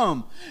comes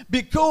from.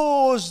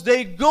 Because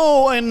they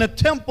go in the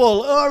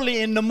temple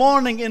early in the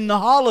morning in the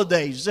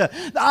holidays.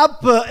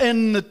 Up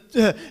in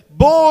the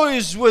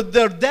boys with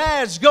their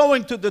dads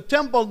going to the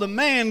temple, the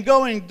man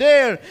going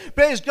there.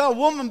 Praise God.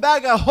 Woman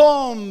back at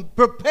home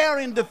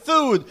preparing the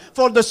food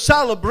for the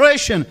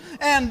celebration.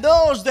 And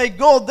those, they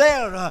go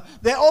there.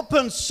 They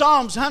open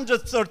Psalms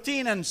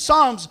 113 and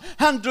Psalms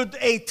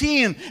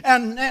 118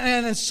 and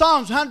in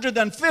Psalms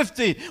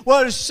 150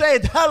 where it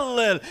said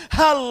hallel,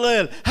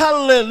 hallel,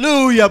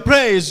 hallelujah,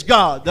 praise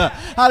God.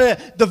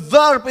 The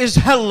verb is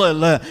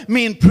hallel,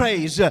 mean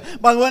praise.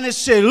 But when it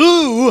says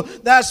lu,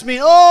 that's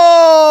mean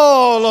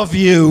all of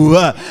you.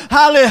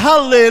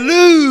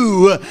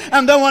 Hallelujah.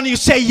 And then when you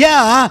say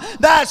yeah,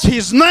 that's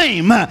his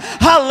name.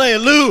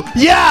 Hallelujah.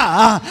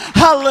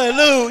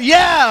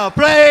 Hallelujah.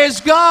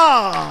 Praise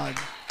God.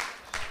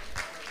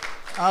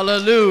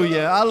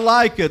 Hallelujah. I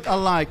like it. I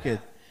like it.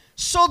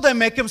 So they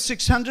make him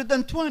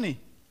 620.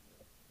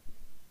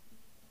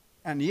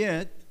 And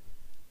yet,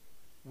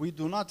 we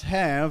do not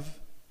have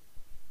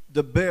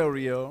the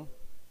burial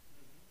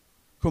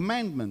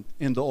commandment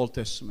in the Old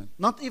Testament.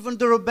 Not even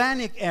the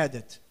rabbinic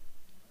added.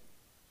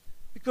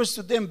 Because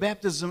to them,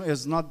 baptism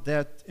is not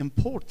that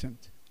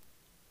important.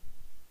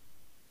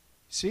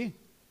 See?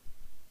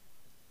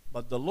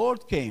 But the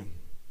Lord came.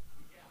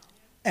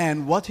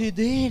 And what he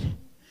did?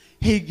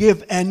 He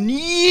gave a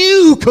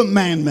new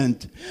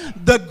commandment,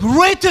 the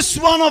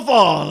greatest one of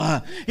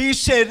all. He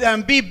said,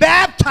 and be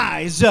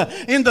baptized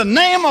in the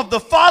name of the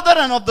Father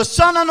and of the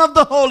Son and of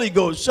the Holy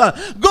Ghost.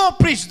 Go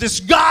preach this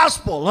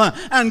gospel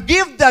and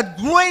give that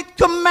great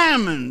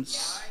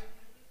commandments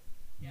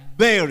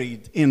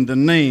buried in the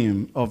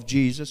name of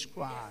Jesus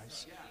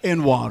Christ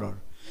in water.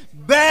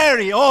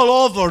 Buried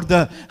all over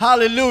the,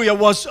 hallelujah,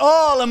 was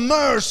all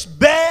immersed,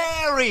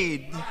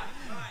 buried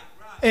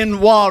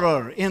in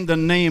water in the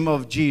name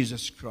of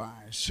Jesus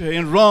Christ.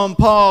 In Rome,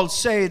 Paul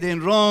said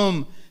in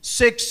Rome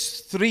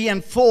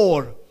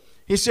 6:3-4,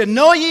 he said,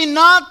 know ye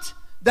not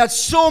that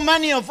so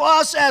many of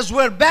us as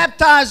were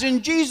baptized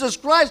in Jesus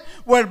Christ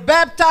were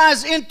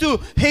baptized into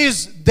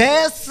his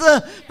death?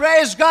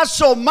 Praise God.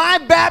 So my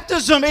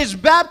baptism is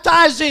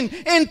baptizing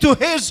into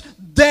his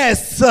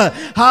death.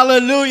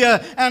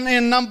 Hallelujah. And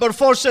in number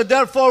 4 said,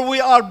 therefore we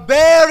are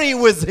buried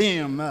with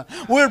him.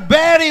 We're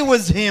buried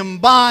with him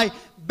by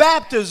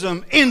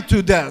baptism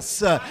into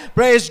death.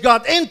 Praise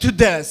God. Into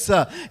death.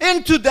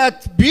 Into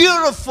that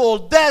beautiful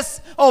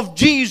death of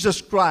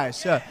Jesus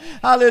Christ.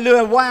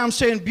 Hallelujah. Why I'm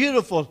saying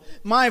beautiful?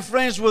 My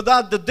friends,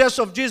 without the death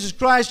of Jesus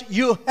Christ,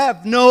 you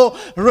have no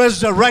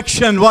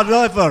resurrection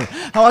whatsoever.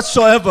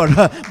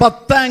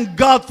 But thank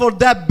God for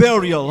that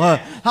burial.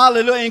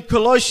 Hallelujah. In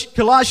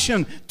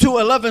Colossians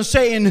 2:11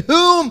 say, in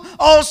whom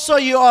also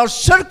you are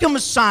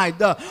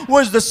circumcised.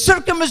 Was the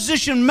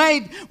circumcision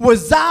made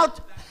without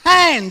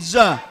hands.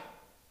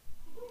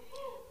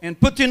 And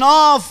putting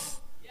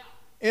off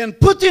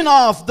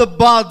the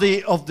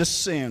body of the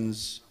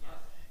sins.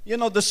 You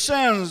know, the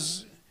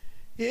sins,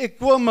 it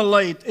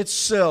accumulate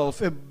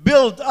itself, it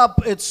build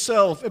up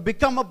itself, it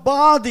become a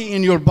body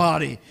in your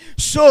body.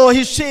 So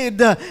he said,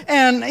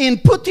 and in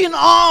putting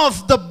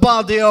off the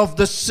body of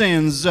the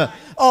sins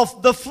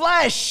of the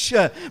flesh,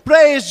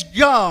 praise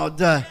God,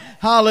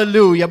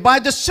 hallelujah, by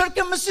the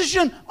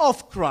circumcision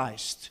of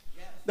Christ.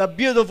 the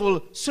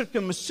beautiful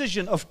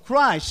circumcision of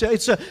Christ.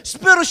 It's a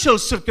spiritual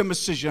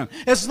circumcision.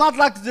 It's not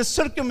like the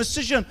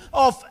circumcision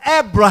of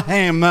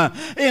Abraham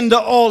in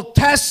the Old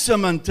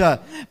Testament,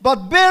 but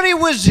buried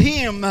with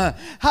him.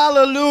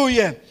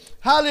 Hallelujah.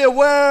 Hallelujah,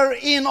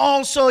 wherein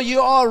also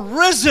you are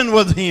risen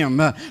with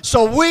him.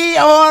 So we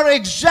are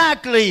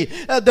exactly,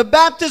 the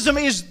baptism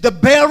is the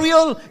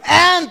burial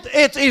and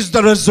it is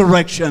the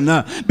resurrection.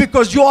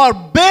 Because you are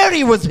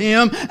buried with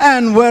him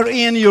and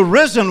wherein you're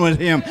risen with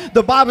him.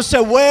 The Bible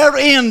says,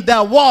 wherein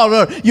the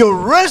water you're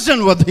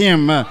risen with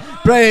him.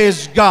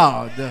 Praise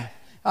God.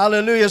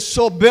 Hallelujah.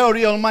 So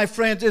burial, my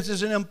friends, it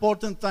is an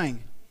important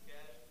thing.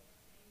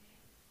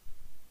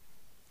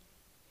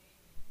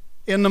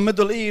 In the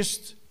Middle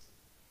East,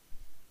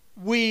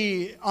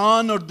 we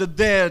honor the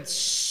dead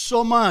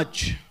so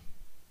much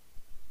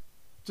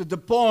to the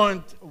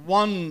point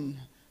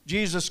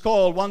Jesus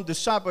called one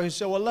disciple. He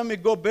said, well, let me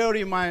go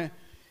bury my,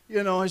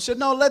 he said,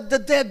 no, let the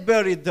dead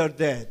bury their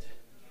dead.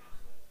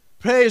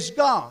 Praise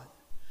God.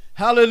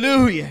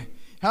 Hallelujah.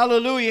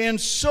 Hallelujah.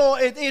 And so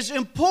it is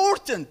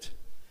important.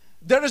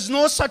 There is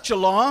no such a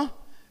law.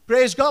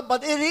 Praise God.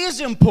 But it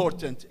is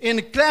important. In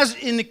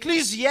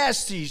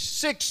Ecclesiastes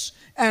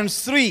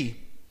 6:3,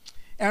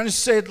 and it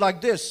said like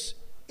this.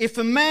 If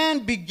a man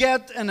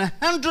beget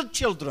 100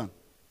 children,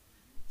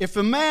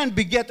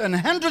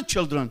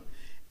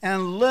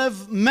 and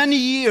live many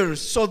years,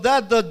 so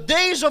that the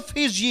days of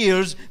his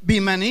years be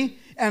many,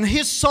 and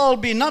his soul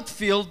be not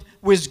filled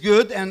with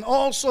good, and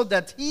also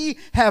that he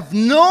have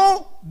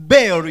no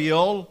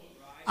burial,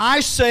 I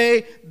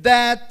say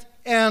that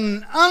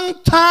an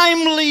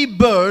untimely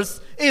birth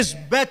is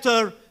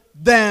better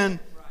than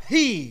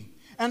he.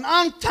 An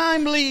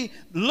untimely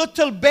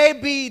little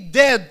baby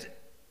dead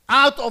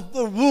out of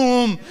the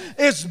womb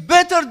is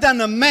better than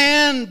a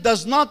man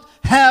does not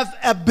have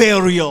a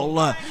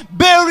burial.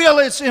 Burial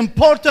is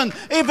important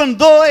even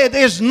though it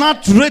is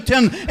not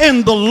written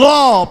in the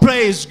law.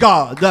 Praise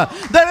God.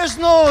 There is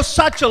no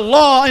such a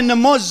law in the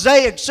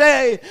Mosaic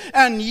say,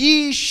 and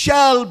ye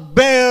shall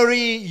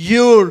bury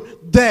your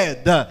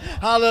dead.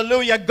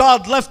 Hallelujah.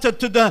 God left it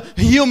to the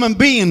human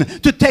being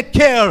to take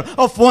care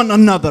of one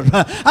another.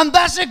 And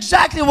that's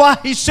exactly why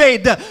he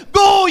said,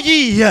 go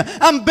ye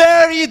and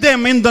bury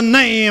them in the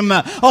name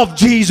of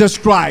Jesus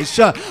Christ.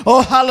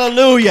 Oh,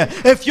 hallelujah.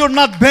 If you're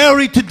not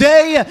buried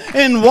today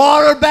in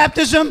water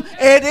baptism,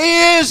 it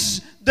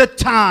is the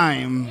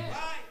time.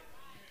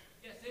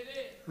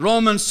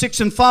 Romans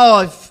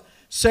 6:5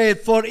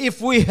 said, for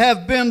if we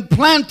have been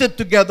planted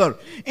together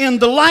in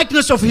the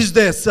likeness of his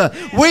death,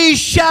 we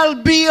shall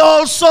be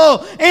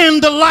also in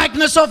the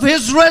likeness of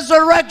his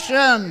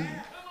resurrection.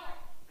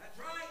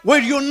 We're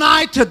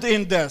united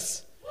in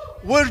this.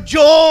 We're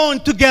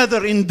joined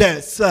together in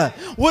this.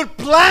 We're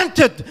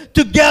planted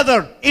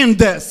together in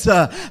this.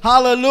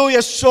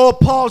 Hallelujah. So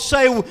Paul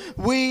say,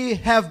 we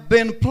have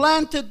been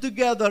planted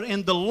together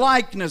in the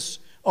likeness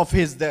of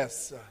his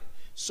death.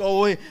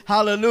 So,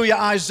 hallelujah,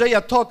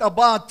 Isaiah talked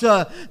about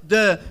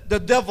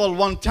the devil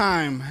one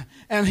time.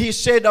 And he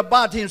said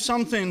about him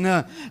something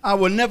I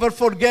will never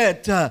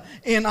forget.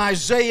 In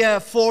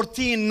Isaiah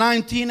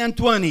 14:19 and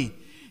 20.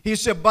 He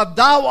said, but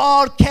thou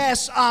art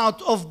cast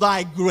out of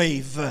thy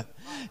grave.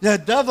 The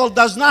devil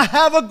does not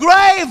have a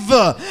grave.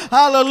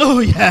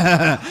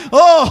 Hallelujah.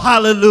 Oh,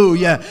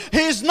 hallelujah.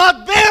 He's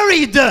not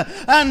buried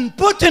and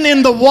put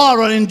in the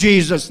water in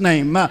Jesus'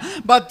 name.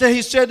 But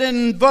he said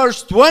in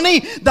verse 20,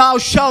 thou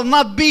shalt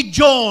not be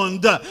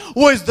joined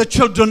with the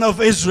children of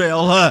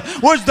Israel,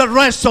 with the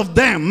rest of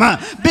them,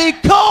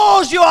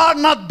 because you are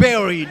not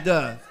buried.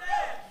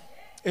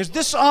 It's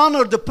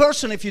dishonor the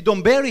person if you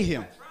don't bury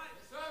him.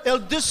 It'll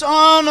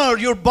dishonor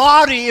your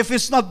body if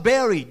it's not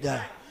buried.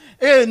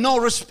 No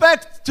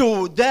respect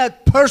to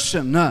that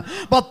person.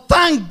 But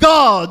thank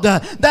God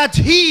that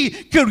he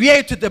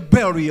created a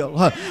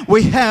burial.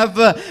 We have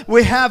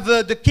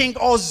the King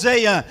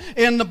Hosea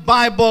in the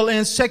Bible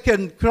in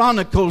 2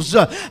 Chronicles.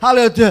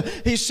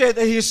 He said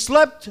he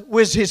slept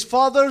with his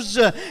fathers,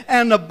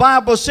 and the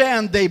Bible says,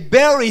 and they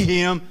bury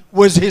him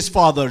with his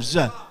fathers.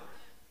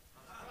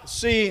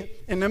 See,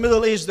 in the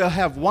Middle East they'll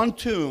have one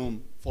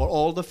tomb for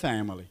all the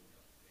family.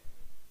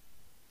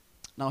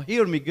 Now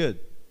hear me good.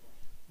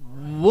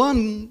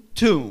 One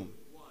tomb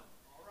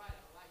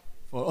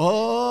for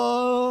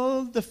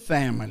all the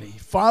family.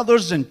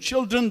 Fathers and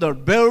children, they're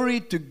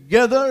buried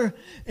together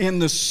in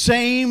the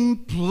same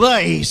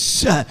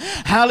place.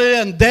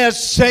 Hallelujah. And they're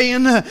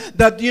saying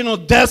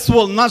that, death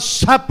will not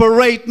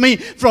separate me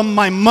from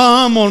my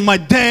mom or my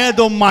dad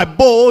or my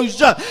boys.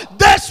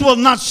 Death will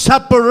not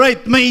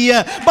separate me,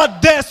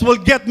 but death will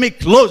get me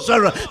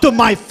closer to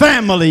my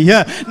family.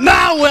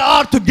 Now we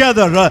are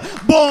together,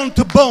 bone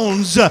to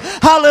bones.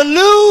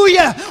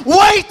 Hallelujah.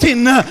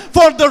 Waiting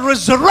for the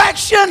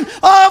resurrection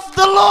of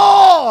the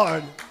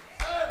Lord.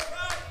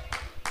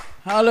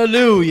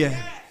 Hallelujah.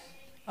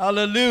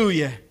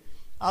 Hallelujah.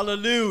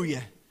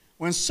 Hallelujah.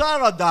 When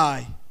Sarah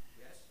died,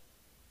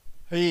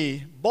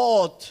 he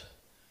bought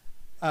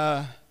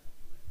a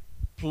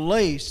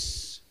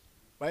place.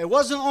 But it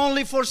wasn't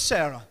only for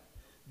Sarah.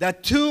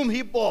 That tomb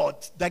he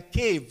bought, that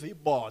cave he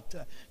bought,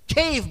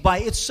 cave by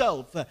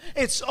itself,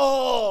 it's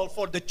all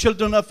for the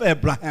children of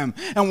Abraham.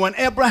 And when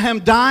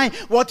Abraham died,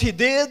 what he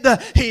did,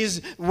 he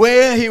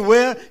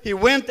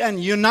went and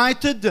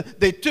united.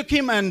 They took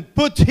him and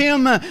put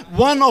him,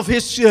 one of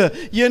his, the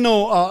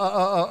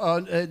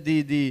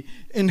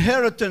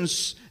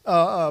inheritance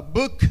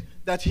book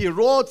that he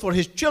wrote for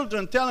his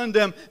children, telling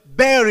them,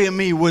 bury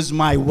me with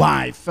my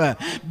wife.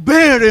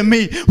 Bury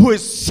me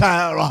with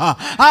Sarah.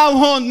 I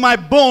want my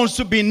bones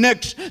to be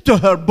next to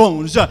her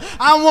bones.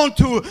 I want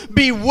to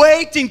be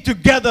waiting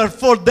together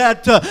for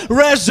that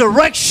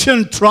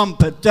resurrection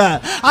trumpet.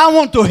 I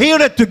want to hear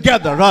it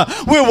together.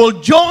 We will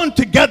join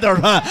together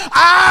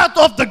out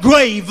of the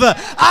grave.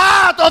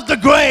 Out of the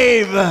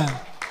grave.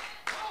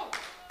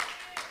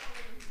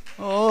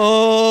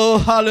 Oh,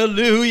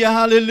 hallelujah,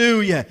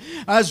 hallelujah.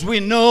 As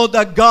we know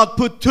that God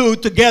put two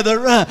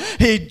together,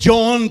 He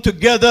joined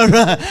together,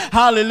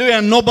 hallelujah,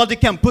 and nobody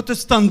can put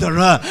us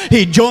under.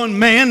 He joined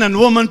man and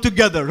woman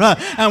together.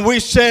 And we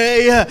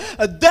say,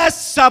 death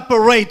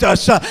separate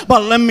us.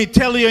 But let me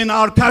tell you, in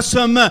our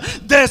custom,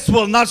 death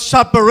will not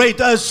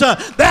separate us.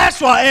 That's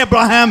why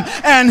Abraham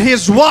and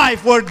his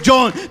wife were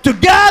joined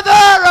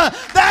together.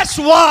 That's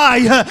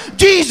why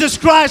Jesus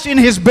Christ in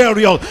His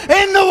burial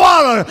in the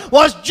water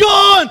was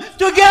joined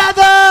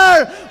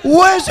together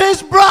with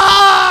His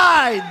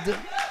bride.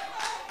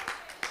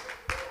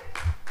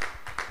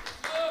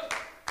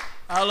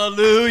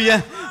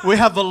 Hallelujah. We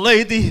have a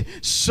lady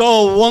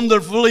so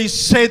wonderfully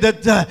say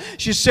that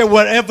she said,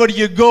 wherever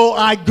you go,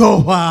 I go.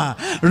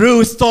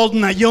 Ruth told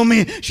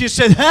Naomi, she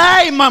said,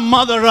 hey, my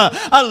mother,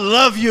 I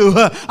love you.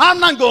 I'm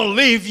not going to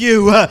leave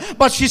you.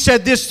 But she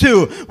said this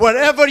too,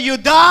 wherever you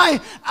die,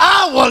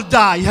 I will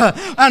die.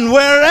 And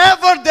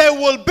wherever they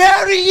will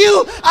bury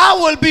you, I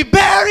will be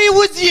buried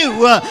with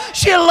you.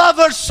 She loves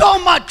her so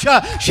much.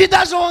 She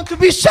doesn't want to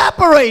be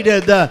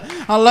separated.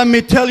 Let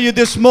me tell you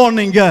this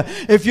morning,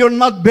 if you're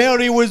not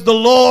buried with the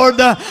Lord,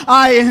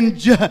 I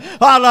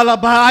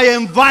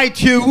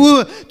invite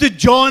you to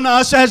join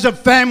us as a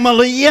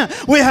family.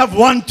 We have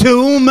one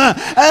tomb,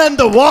 and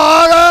the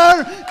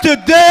water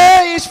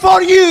today is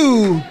for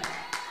you.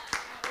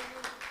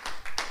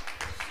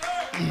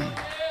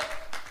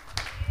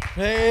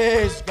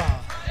 Praise God.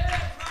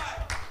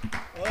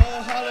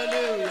 Oh,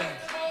 hallelujah.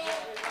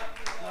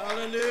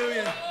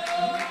 Hallelujah.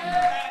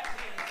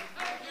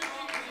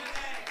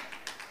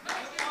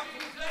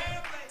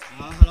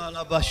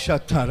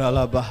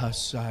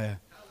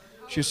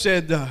 She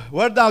said,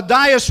 where thou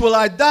diest will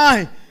I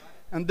die,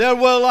 and there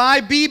will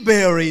I be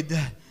buried.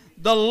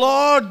 The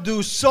Lord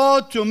do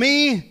so to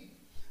me,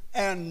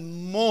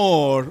 and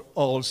more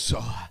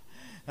also.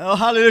 Oh,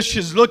 hallelujah.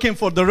 She's looking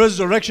for the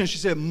resurrection. She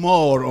said,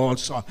 more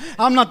also.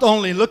 I'm not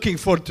only looking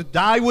for to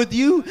die with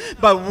you,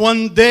 but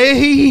one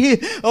day,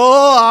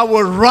 I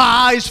will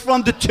rise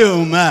from the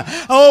tomb.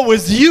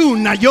 With you,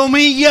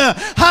 Naomi.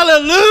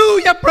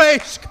 Hallelujah.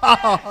 Praise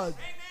God.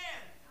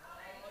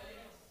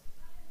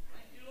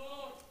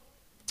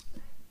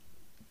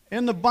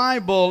 In the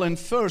Bible, in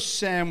 1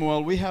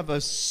 Samuel, we have a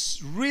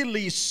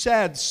really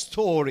sad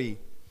story.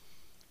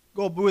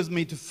 Go with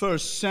me to 1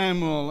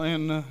 Samuel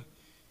in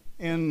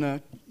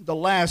the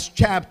last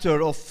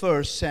chapter of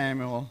 1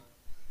 Samuel,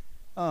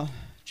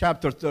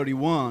 chapter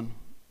 31.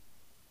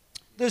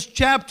 This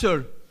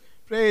chapter,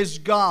 praise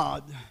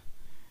God,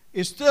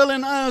 is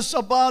telling us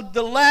about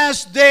the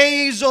last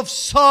days of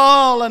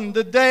Saul and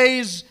the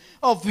days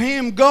of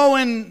him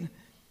going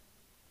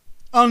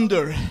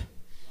under.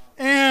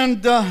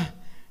 And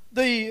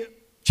the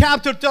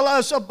chapter tells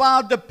us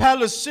about the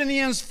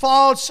Palestinians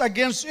fought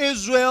against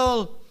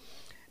Israel,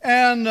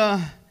 and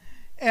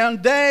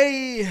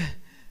they,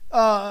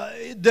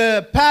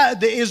 the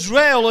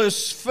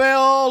Israelis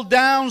fell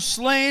down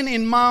slain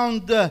in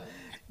Mount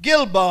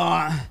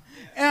Gilboa,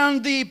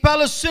 and the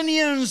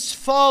Palestinians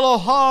follow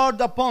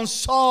hard upon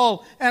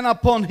Saul and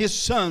upon his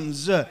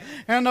sons.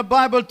 And the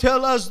Bible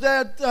tells us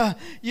that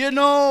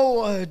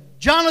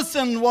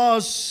Jonathan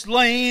was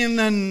slain,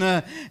 and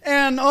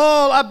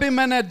all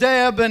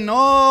Abimenadab and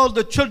all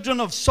the children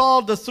of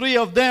Saul, the three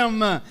of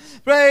them,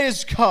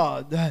 praise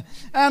God.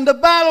 And the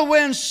battle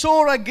went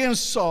sore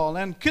against Saul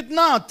and could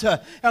not.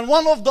 And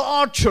one of the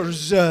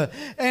archers, and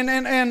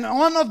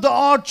one of the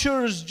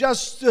archers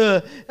just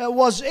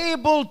was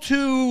able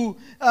to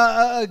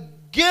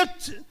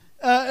get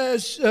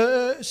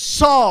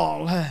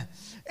Saul,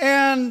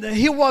 and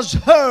he was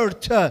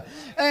hurt,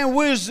 and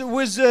with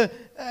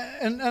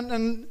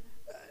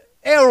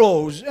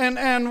arrows,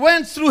 and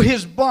went through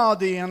his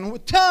body,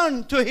 and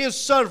turned to his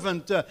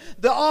servant,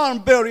 the arm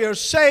bearer,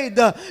 said,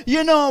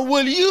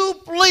 will you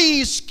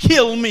please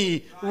kill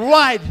me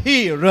right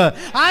here?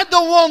 I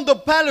don't want the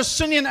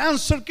Palestinian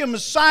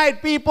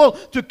uncircumcised people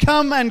to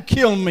come and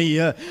kill me.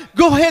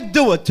 Go ahead,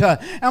 do it.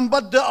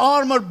 But the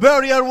armor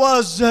bearer he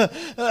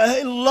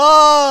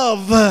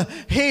loved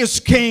his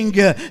king.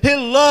 He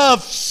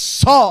loved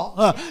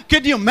Saul.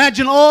 Could you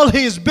imagine all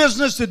his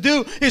business to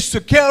do is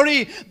to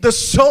carry the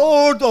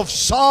sword of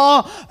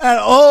Saul at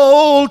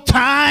all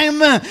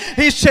time.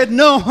 He said,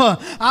 no,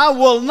 I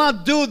will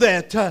not do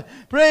that.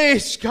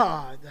 Praise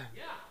God.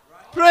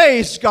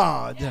 Praise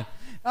God.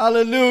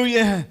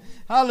 Hallelujah.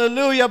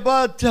 Hallelujah.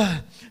 But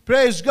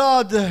praise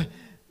God.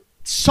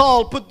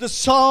 Saul put the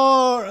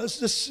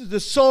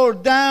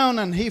sword down,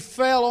 and he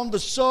fell on the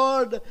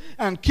sword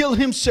and killed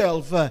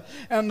himself.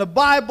 And the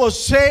Bible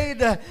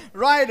said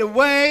right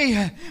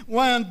away,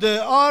 when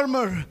the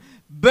armor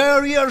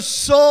bearer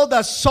saw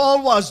that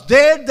Saul was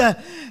dead,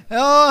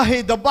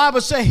 the Bible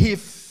said he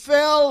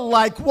fell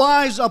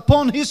likewise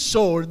upon his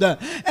sword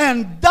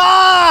and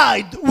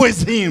died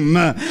with him.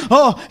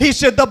 Oh, he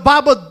said the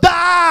Bible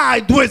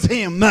died with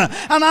him. And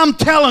I'm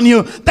telling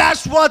you,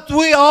 that's what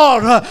we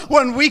are.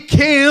 When we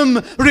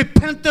came,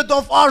 repented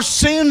of our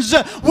sins,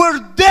 we're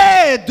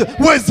dead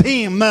with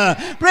him.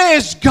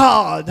 Praise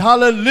God.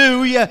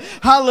 Hallelujah.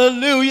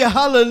 Hallelujah.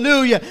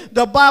 Hallelujah.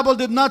 The Bible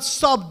did not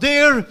stop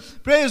there.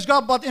 Praise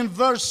God. But in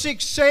verse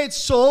 6 says,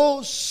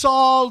 so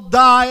Saul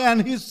died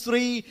and his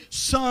 3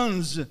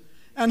 sons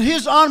and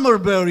his armor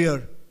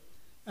bearer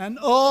and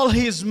all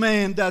his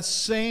men that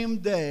same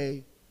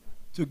day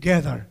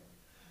together.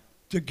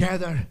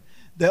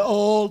 They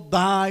all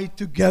died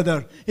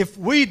together. If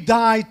we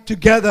died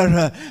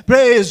together,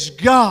 praise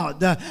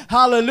God.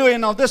 Hallelujah.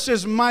 Now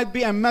this might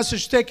be a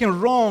message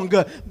taken wrong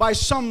by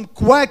some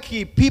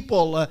quacky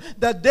people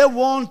that they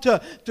want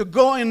to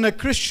go in a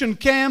Christian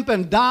camp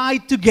and die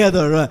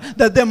together,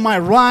 that they might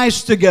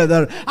rise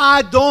together.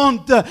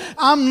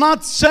 I'm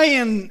not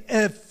saying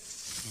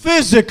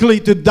physically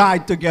to die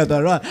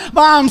together, but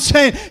I'm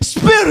saying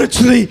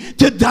spiritually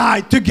to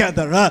die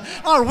together.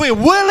 Are we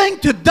willing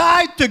to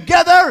die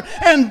together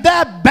in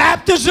that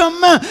baptism?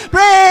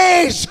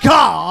 Praise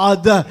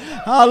God.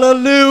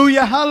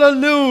 Hallelujah.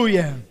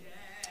 Hallelujah.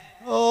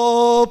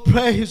 Oh,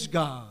 praise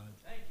God.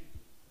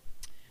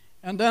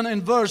 And then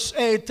in verse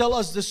 8 tell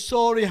us the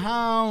story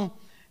how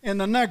in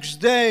the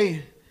next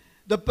day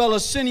the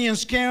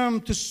Palestinians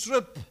came to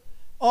strip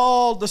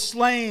all the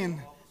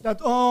slain that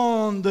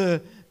on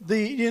the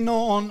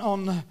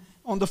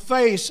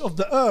face of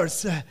the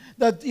earth,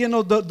 that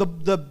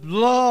the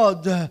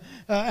blood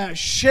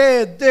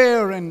shed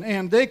there,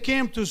 and they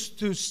came to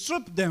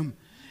strip them.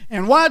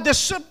 And while they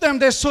stripped them,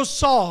 they saw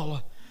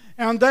Saul,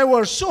 and they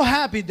were so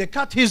happy. They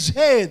cut his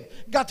head,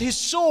 got his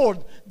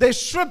sword, they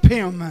stripped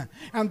him,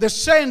 and they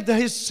sent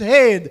his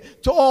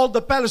head to all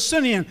the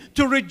Palestinians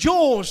to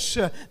rejoice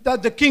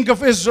that the king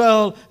of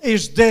Israel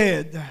is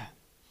dead.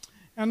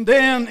 And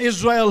then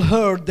Israel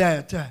heard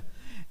that,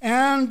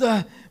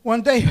 and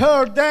when they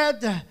heard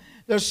that,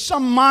 there's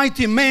some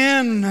mighty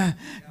men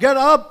get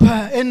up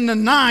in the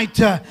night,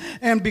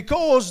 and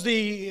because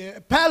the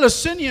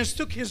Palestinians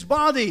took his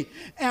body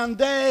and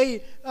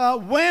they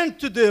went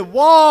to the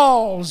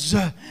walls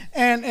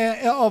and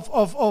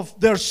of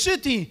their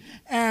city,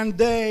 and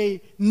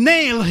they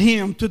nailed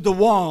him to the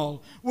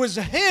wall with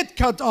the head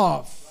cut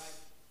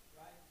off.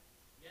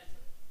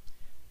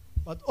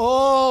 But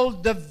all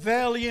the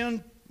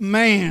valiant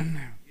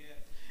men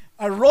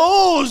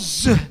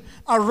arose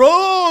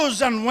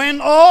and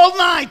went all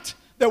night.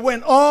 They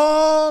went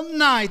all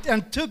night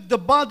and took the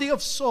body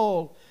of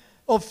Saul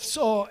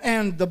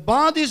and the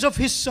bodies of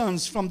his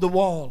sons from the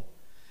wall,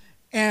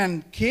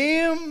 and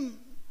came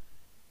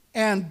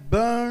and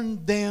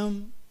burned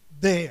them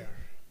there.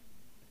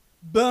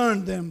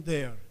 Burned them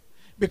there.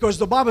 Because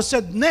the Bible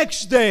said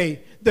next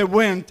day they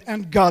went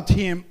and got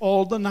him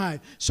all the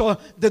night. So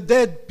the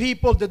dead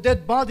people, the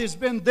dead body's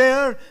been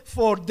there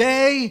for a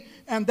day,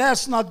 and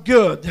that's not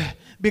good.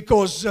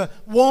 Because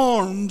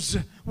worms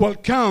will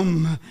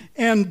come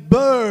and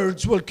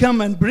birds will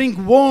come and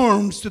bring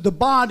worms to the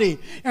body.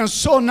 And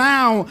so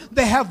now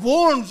they have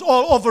worms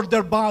all over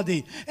their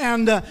body.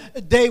 And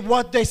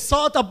what they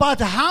thought about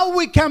how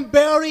we can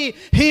bury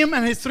him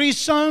and his 3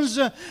 sons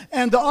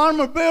and the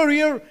armor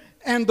bearer,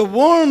 and the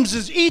worms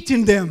is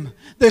eating them.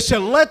 They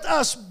said, let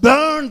us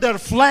burn their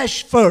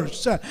flesh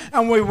first.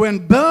 And we will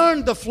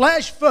burn the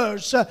flesh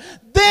first.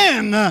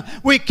 Then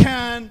we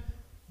can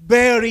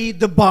bury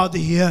the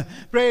body.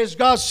 Praise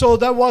God. So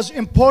that was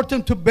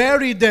important to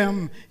bury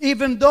them,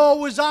 even though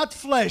without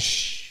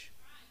flesh.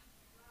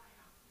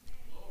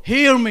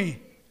 Hear me.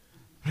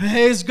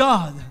 Praise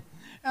God.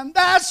 And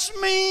that's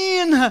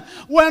mean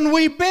when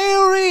we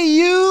bury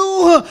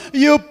you,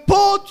 you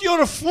put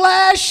your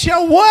flesh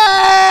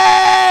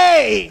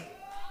away.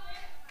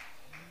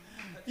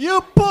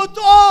 You put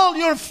all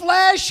your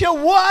flesh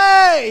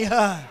away.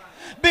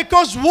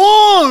 Because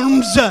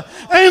worms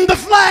in the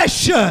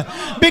flesh,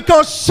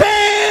 because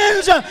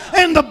sins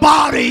in the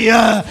body.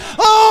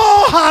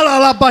 Oh,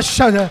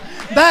 hallelujah.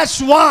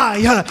 That's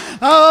why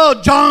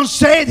John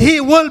said he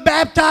will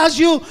baptize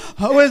you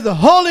with the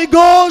Holy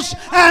Ghost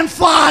and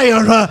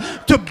fire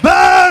to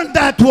burn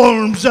that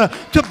worms,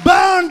 to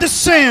burn the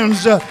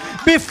sins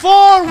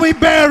before we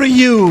bury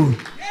you.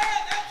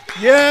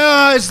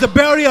 Yeah, it's the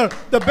barrier.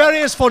 The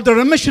barrier is for the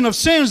remission of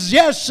sins,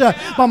 yes.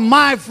 But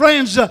my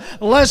friends,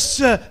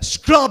 let's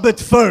scrub it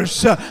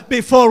first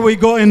before we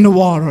go in the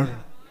water.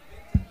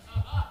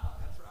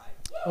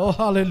 Oh,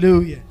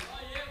 hallelujah.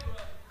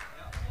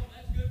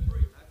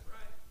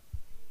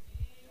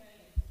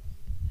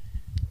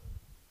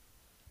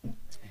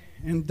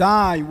 and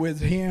die with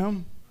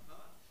him.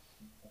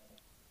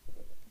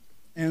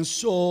 And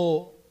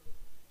so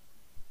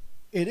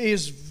it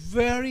is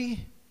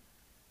very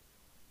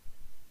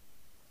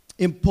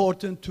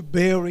important to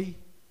bury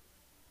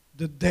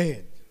the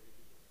dead.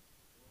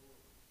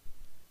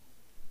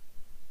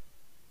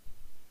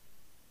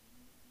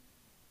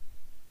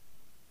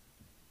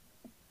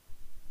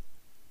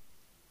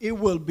 It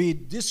will be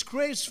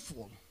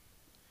disgraceful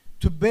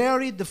to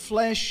bury the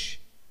flesh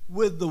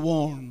with the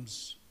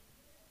worms.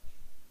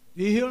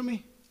 Do you hear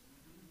me?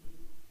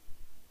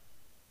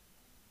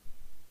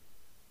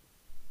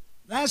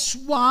 That's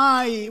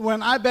why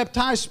when I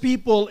baptize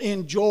people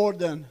in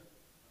Jordan,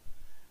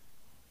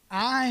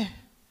 I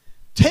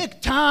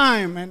take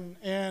time,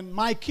 and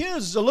my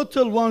kids, the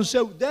little ones,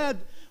 say, Dad,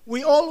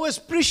 we always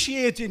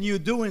appreciate in you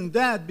doing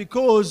that,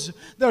 because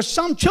there are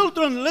some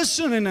children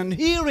listening and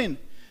hearing.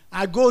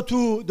 I go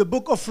to the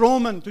book of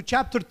Romans, to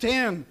chapter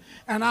 10,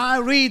 and I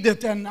read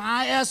it, and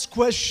I ask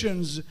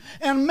questions,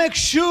 and make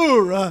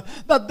sure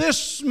that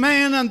this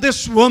man and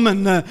this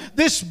woman,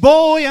 this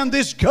boy and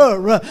this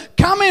girl,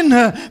 come in,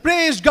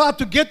 praise God,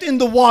 to get in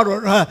the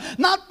water.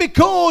 Not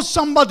because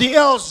somebody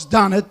else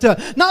done it,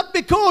 not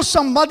because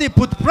somebody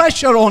put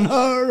pressure on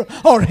her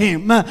or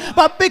him,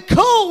 but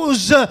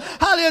because,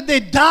 hallelujah, they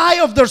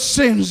die of their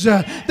sins.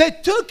 They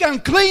took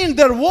and cleaned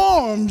their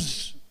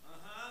worms.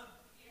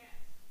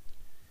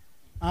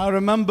 I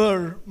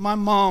remember my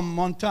mom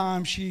one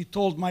time, she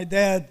told my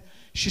dad,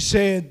 she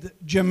said,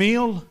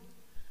 Jamil,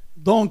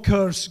 don't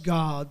curse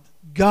God.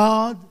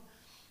 God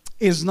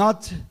is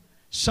not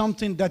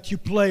something that you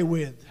play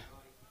with.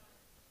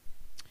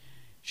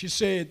 She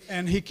said,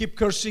 and he kept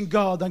cursing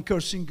God and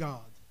cursing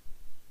God.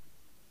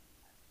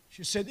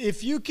 She said,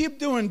 if you keep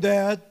doing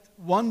that,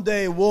 one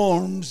day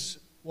worms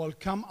will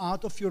come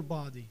out of your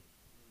body.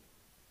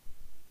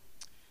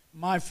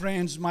 My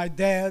friends, my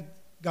dad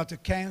got a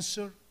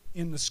cancer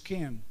in the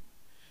skin.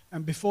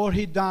 And before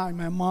he died,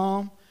 my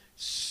mom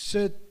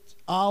sat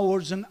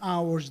hours and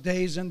hours,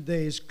 days and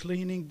days,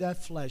 cleaning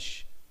that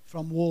flesh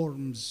from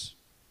worms.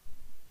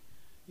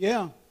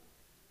 Yeah,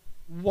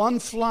 one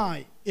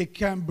fly, it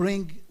can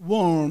bring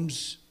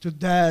worms to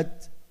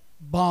that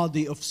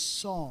body of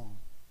soul.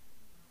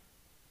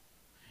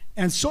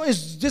 And so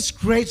it's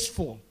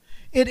disgraceful.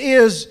 It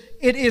is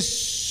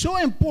so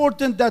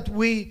important that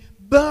we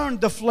burn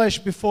the flesh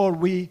before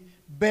we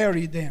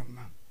bury them.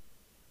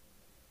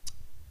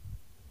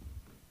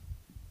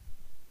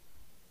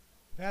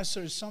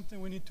 Pastor, is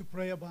something we need to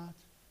pray about?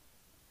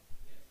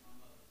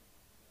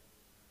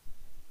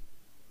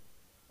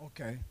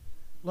 Okay.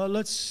 Well,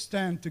 let's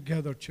stand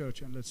together,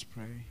 church, and let's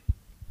pray.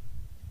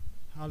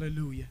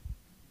 Hallelujah.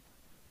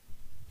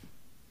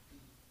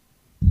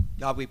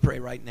 God, we pray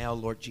right now,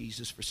 Lord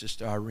Jesus, for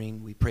Sister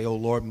Irene. We pray, oh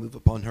Lord, move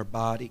upon her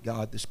body,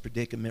 God, this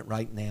predicament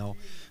right now.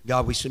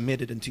 God, we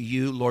submit it unto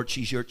you. Lord,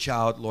 she's your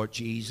child, Lord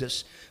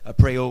Jesus. I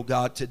pray, oh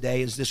God,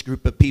 today as this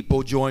group of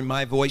people join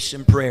my voice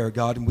in prayer,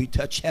 God, and we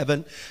touch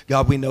heaven.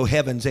 God, we know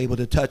heaven's able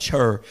to touch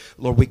her.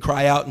 Lord, we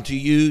cry out unto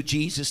you,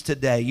 Jesus,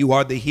 today. You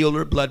are the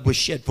healer. Blood was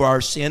shed for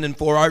our sin and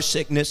for our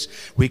sickness.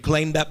 We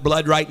claim that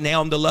blood right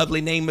now in the lovely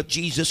name of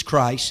Jesus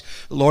Christ.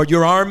 Lord,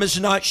 your arm is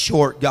not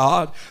short,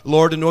 God.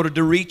 Lord, in order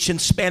to reach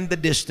and span the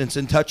distance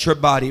and touch her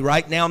body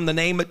right now in the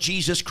name of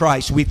Jesus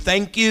Christ. We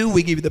thank you.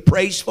 We give you the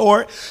praise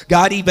for it.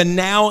 God, even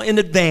now in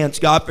advance,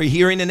 God, for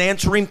hearing and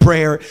answering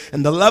prayer.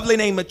 In the lovely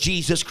name of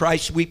Jesus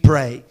Christ, we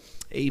pray.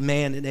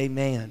 Amen and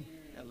amen.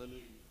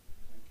 Hallelujah.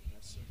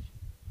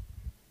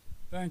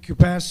 Thank you,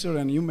 Pastor,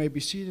 and you may be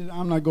seated.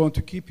 I'm not going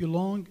to keep you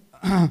long.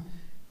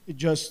 It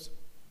just...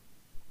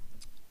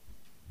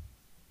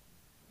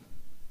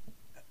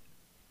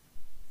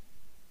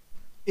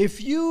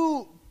 If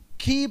you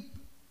keep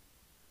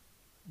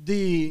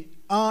the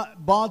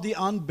body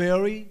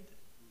unburied,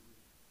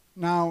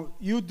 now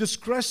you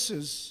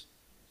disgraces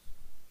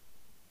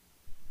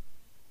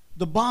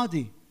the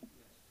body.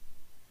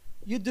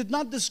 You did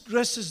not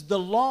disgraces the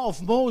law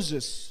of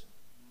Moses.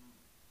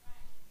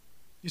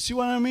 You see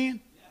what I mean?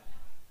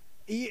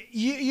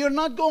 You're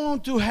not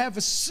going to have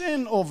a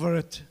sin over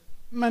it.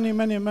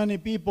 Many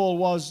people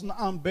was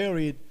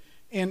unburied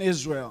in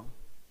Israel.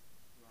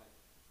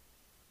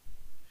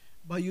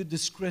 But you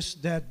disgrace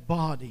that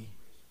body.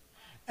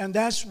 And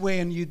that's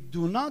when you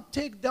do not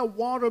take the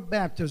water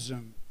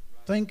baptism.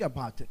 Think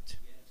about it.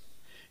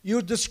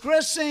 You're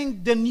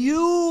disgracing the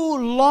new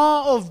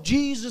law of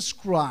Jesus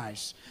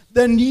Christ.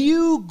 The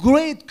new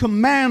great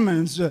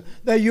commandments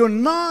that you're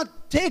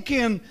not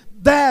taking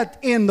that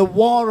in the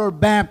water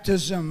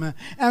baptism.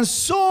 And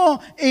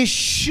so it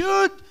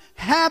should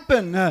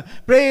happen.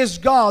 Praise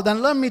God.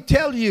 And let me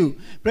tell you,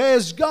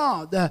 praise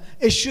God,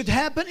 it should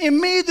happen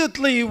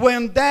immediately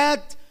when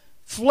that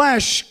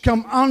flesh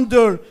come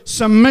under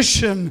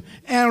submission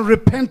and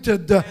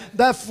repented,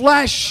 that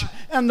flesh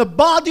and the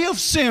body of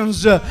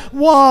sins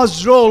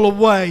was rolled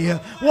away,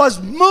 was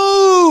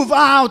moved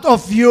out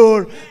of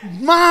your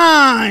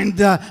mind,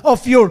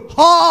 of your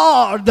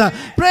heart.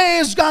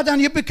 Praise God.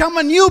 And you become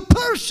a new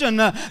person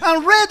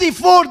and ready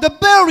for the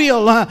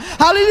burial.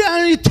 Hallelujah.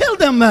 And you tell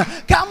them,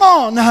 come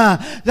on.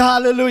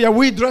 Hallelujah.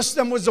 We dress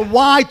them with a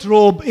white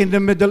robe in the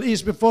Middle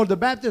East before the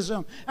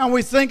baptism. And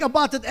we think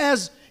about it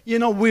as, you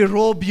know, we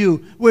robe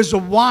you with a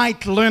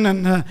white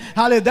linen.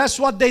 Hallelujah. That's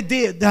what they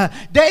did.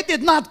 They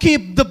did not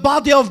keep the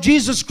body of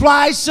Jesus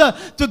Christ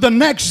to the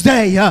next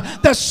day,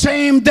 the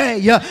same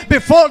day,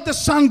 before the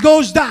sun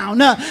goes down.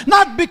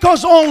 Not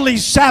because only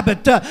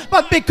Sabbath,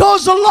 but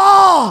because the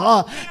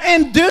law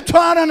in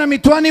Deuteronomy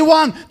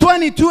 21,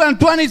 22, and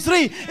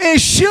 23, it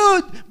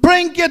should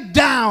bring it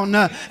down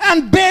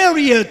and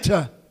bury it.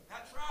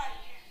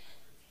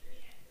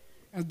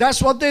 And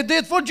that's what they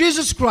did for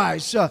Jesus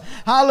Christ.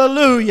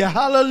 Hallelujah,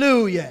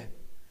 hallelujah.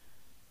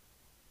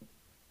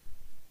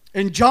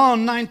 In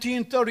John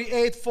 19,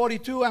 38,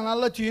 42, and I'll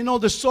let you know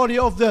the story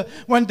of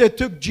when they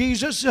took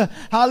Jesus.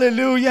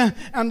 Hallelujah.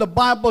 And the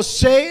Bible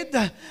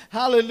said,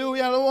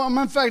 hallelujah.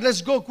 In fact,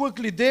 let's go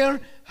quickly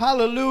there.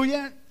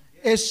 Hallelujah.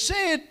 It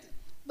said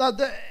that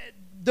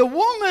the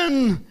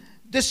woman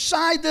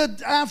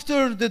decided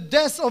after the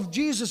death of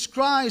Jesus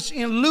Christ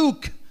in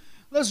Luke.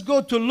 Let's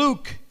go to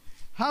Luke.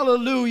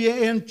 Hallelujah,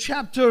 in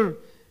chapter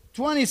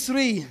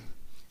 23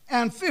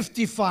 and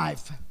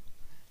 55.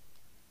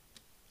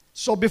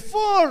 So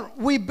before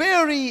we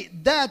bury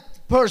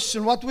that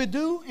person, what we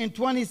do in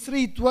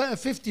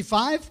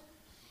 53:55,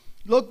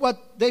 look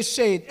what they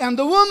said. And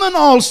the woman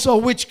also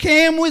which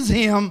came with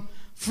him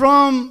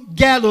from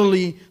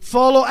Galilee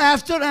followed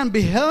after and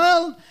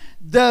beheld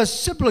the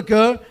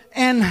sepulchre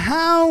and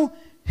how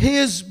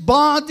his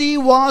body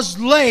was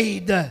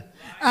laid.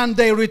 And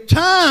they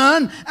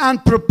returned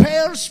and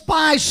prepared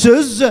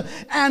spices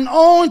and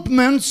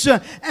ointments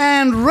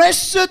and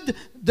rested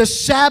the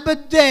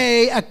Sabbath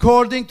day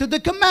according to the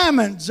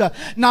commandments.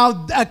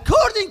 Now,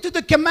 according to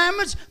the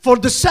commandments for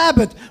the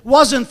Sabbath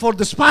wasn't for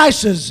the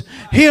spices.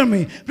 Hear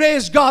me.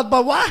 Praise God.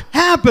 But what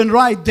happened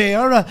right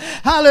there?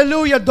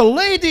 Hallelujah. The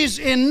ladies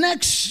in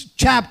next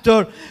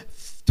chapter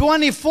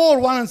 24,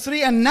 1 and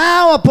 3. And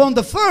now upon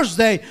the first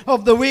day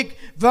of the week,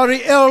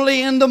 very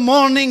early in the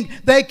morning,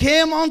 they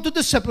came unto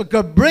the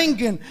sepulchre,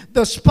 bringing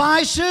the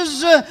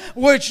spices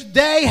which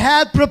they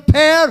had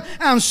prepared,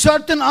 and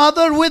certain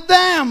other with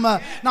them.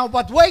 Now,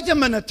 but wait a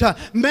minute.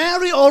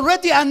 Mary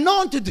already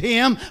anointed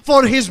him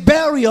for his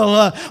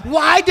burial.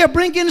 Why they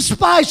bring in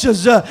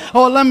spices?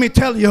 Oh, let me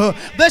tell you,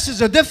 this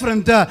is a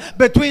different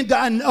between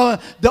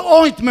the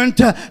ointment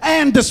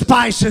and the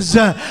spices.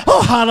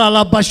 Oh,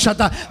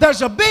 halalabashata.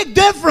 There's a big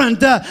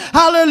difference.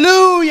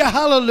 Hallelujah,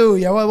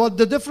 hallelujah. Well, what's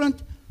the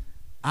difference?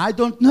 I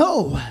don't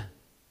know.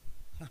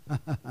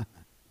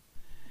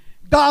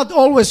 God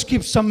always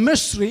keeps some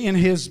mystery in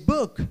His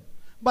book.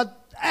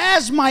 But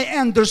as my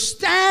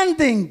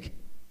understanding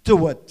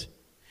to it,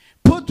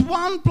 put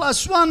 1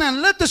 + 1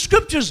 and let the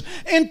scriptures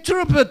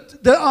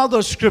interpret the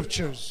other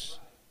scriptures.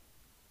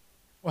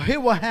 Well, here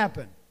what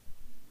happened.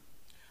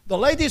 The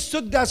ladies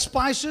took that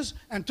spices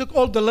and took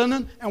all the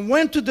linen and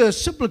went to the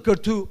sepulchre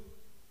to,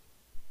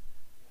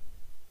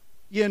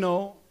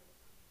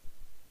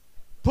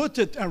 put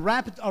it and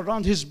wrap it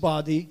around his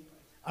body,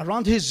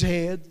 around his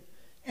head,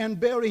 and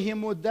bury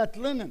him with that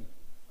linen.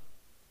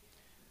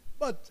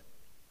 But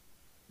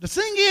the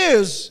thing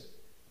is,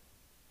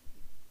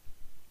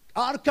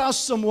 our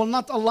custom will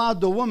not allow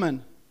the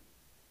woman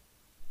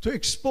to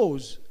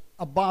expose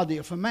a body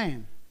of a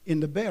man in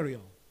the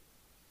burial.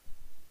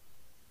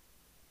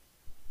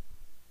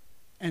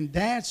 And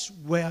that's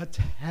what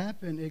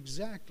happened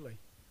exactly.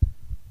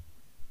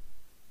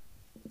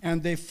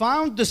 And they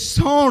found the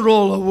stone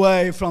rolled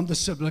away from the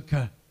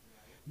sepulchre.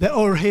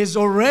 He's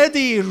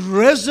already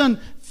risen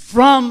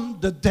from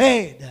the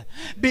dead.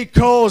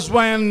 Because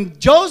when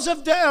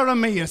Joseph the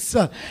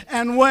Arameus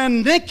and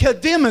when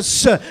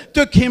Nicodemus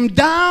took him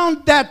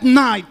down that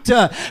night,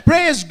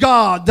 praise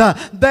God,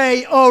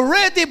 they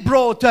already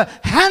brought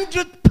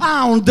 100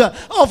 pounds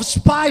of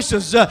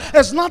spices.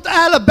 It's not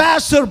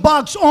alabaster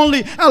box,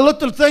 only a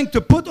little thing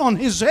to put on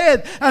his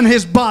head and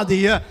his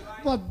body.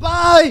 But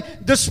by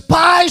the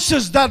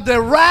spices that they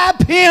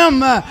wrap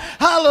him,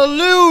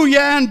 hallelujah,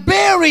 and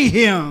bury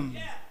him.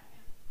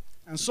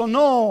 And so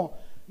no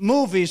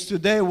movies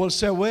today will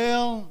say,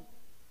 well,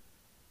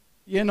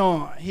 he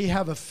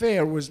have an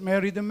affair with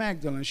Mary the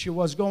Magdalene. She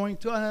was going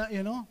to,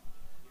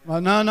 Well,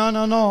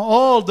 no.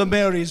 All the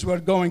Marys were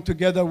going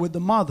together with the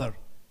mother.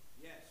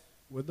 Yes.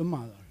 With the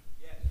mother.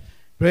 Yes.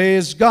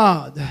 Praise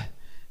God.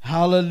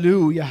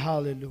 Hallelujah,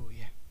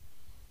 hallelujah.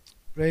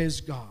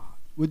 Praise God.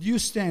 Would you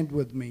stand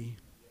with me?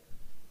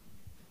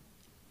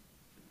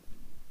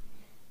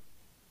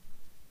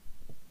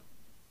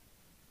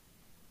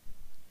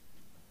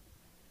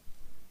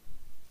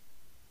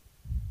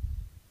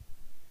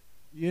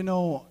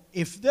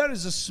 If there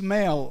is a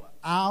smell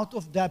out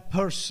of that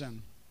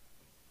person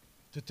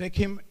to take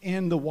him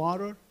in the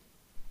water,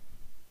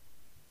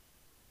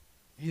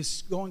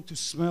 is going to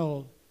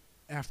smell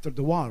after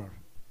the water.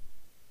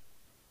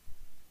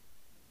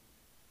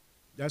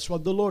 That's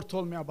what the Lord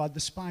told me about the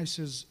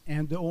spices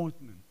and the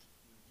ointment.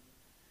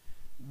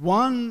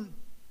 One,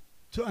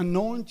 to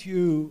anoint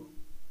you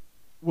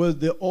with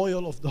the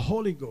oil of the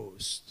Holy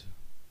Ghost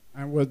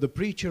and with the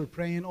preacher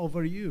praying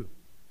over you.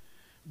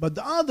 But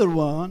the other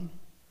one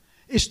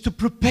is to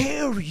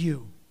prepare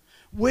you,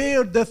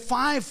 where the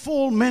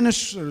fivefold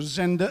ministers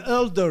and the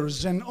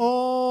elders and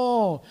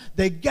all,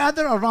 they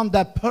gather around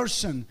that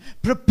person,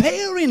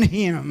 preparing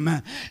him,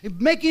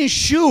 making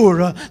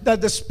sure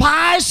that the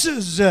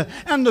spices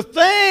and the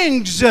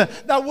things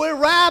that will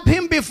wrap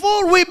him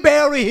before we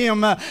bury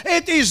him,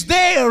 it is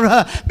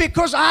there,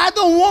 because I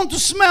don't want to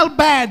smell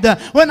bad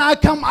when I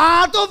come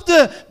out of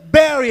the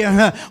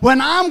barrier.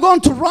 When I'm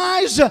going to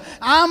rise,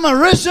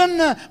 I'm risen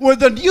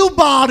with a new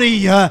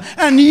body.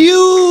 A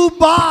new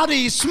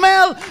body.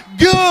 Smell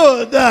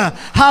good.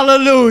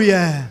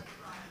 Hallelujah.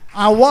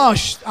 I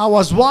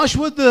was washed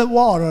with the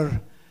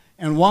water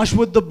and washed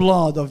with the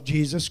blood of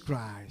Jesus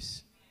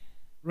Christ.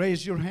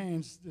 Raise your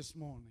hands this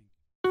morning.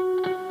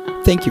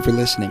 Thank you for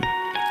listening.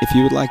 If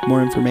you would like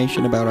more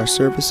information about our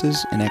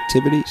services and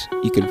activities,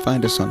 you can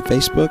find us on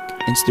Facebook,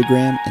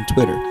 Instagram, and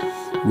Twitter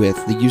with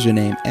the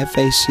username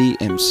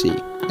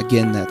FACMC.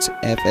 Again, that's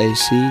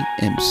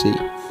FACMC.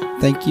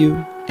 Thank you,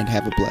 and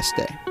have a blessed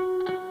day.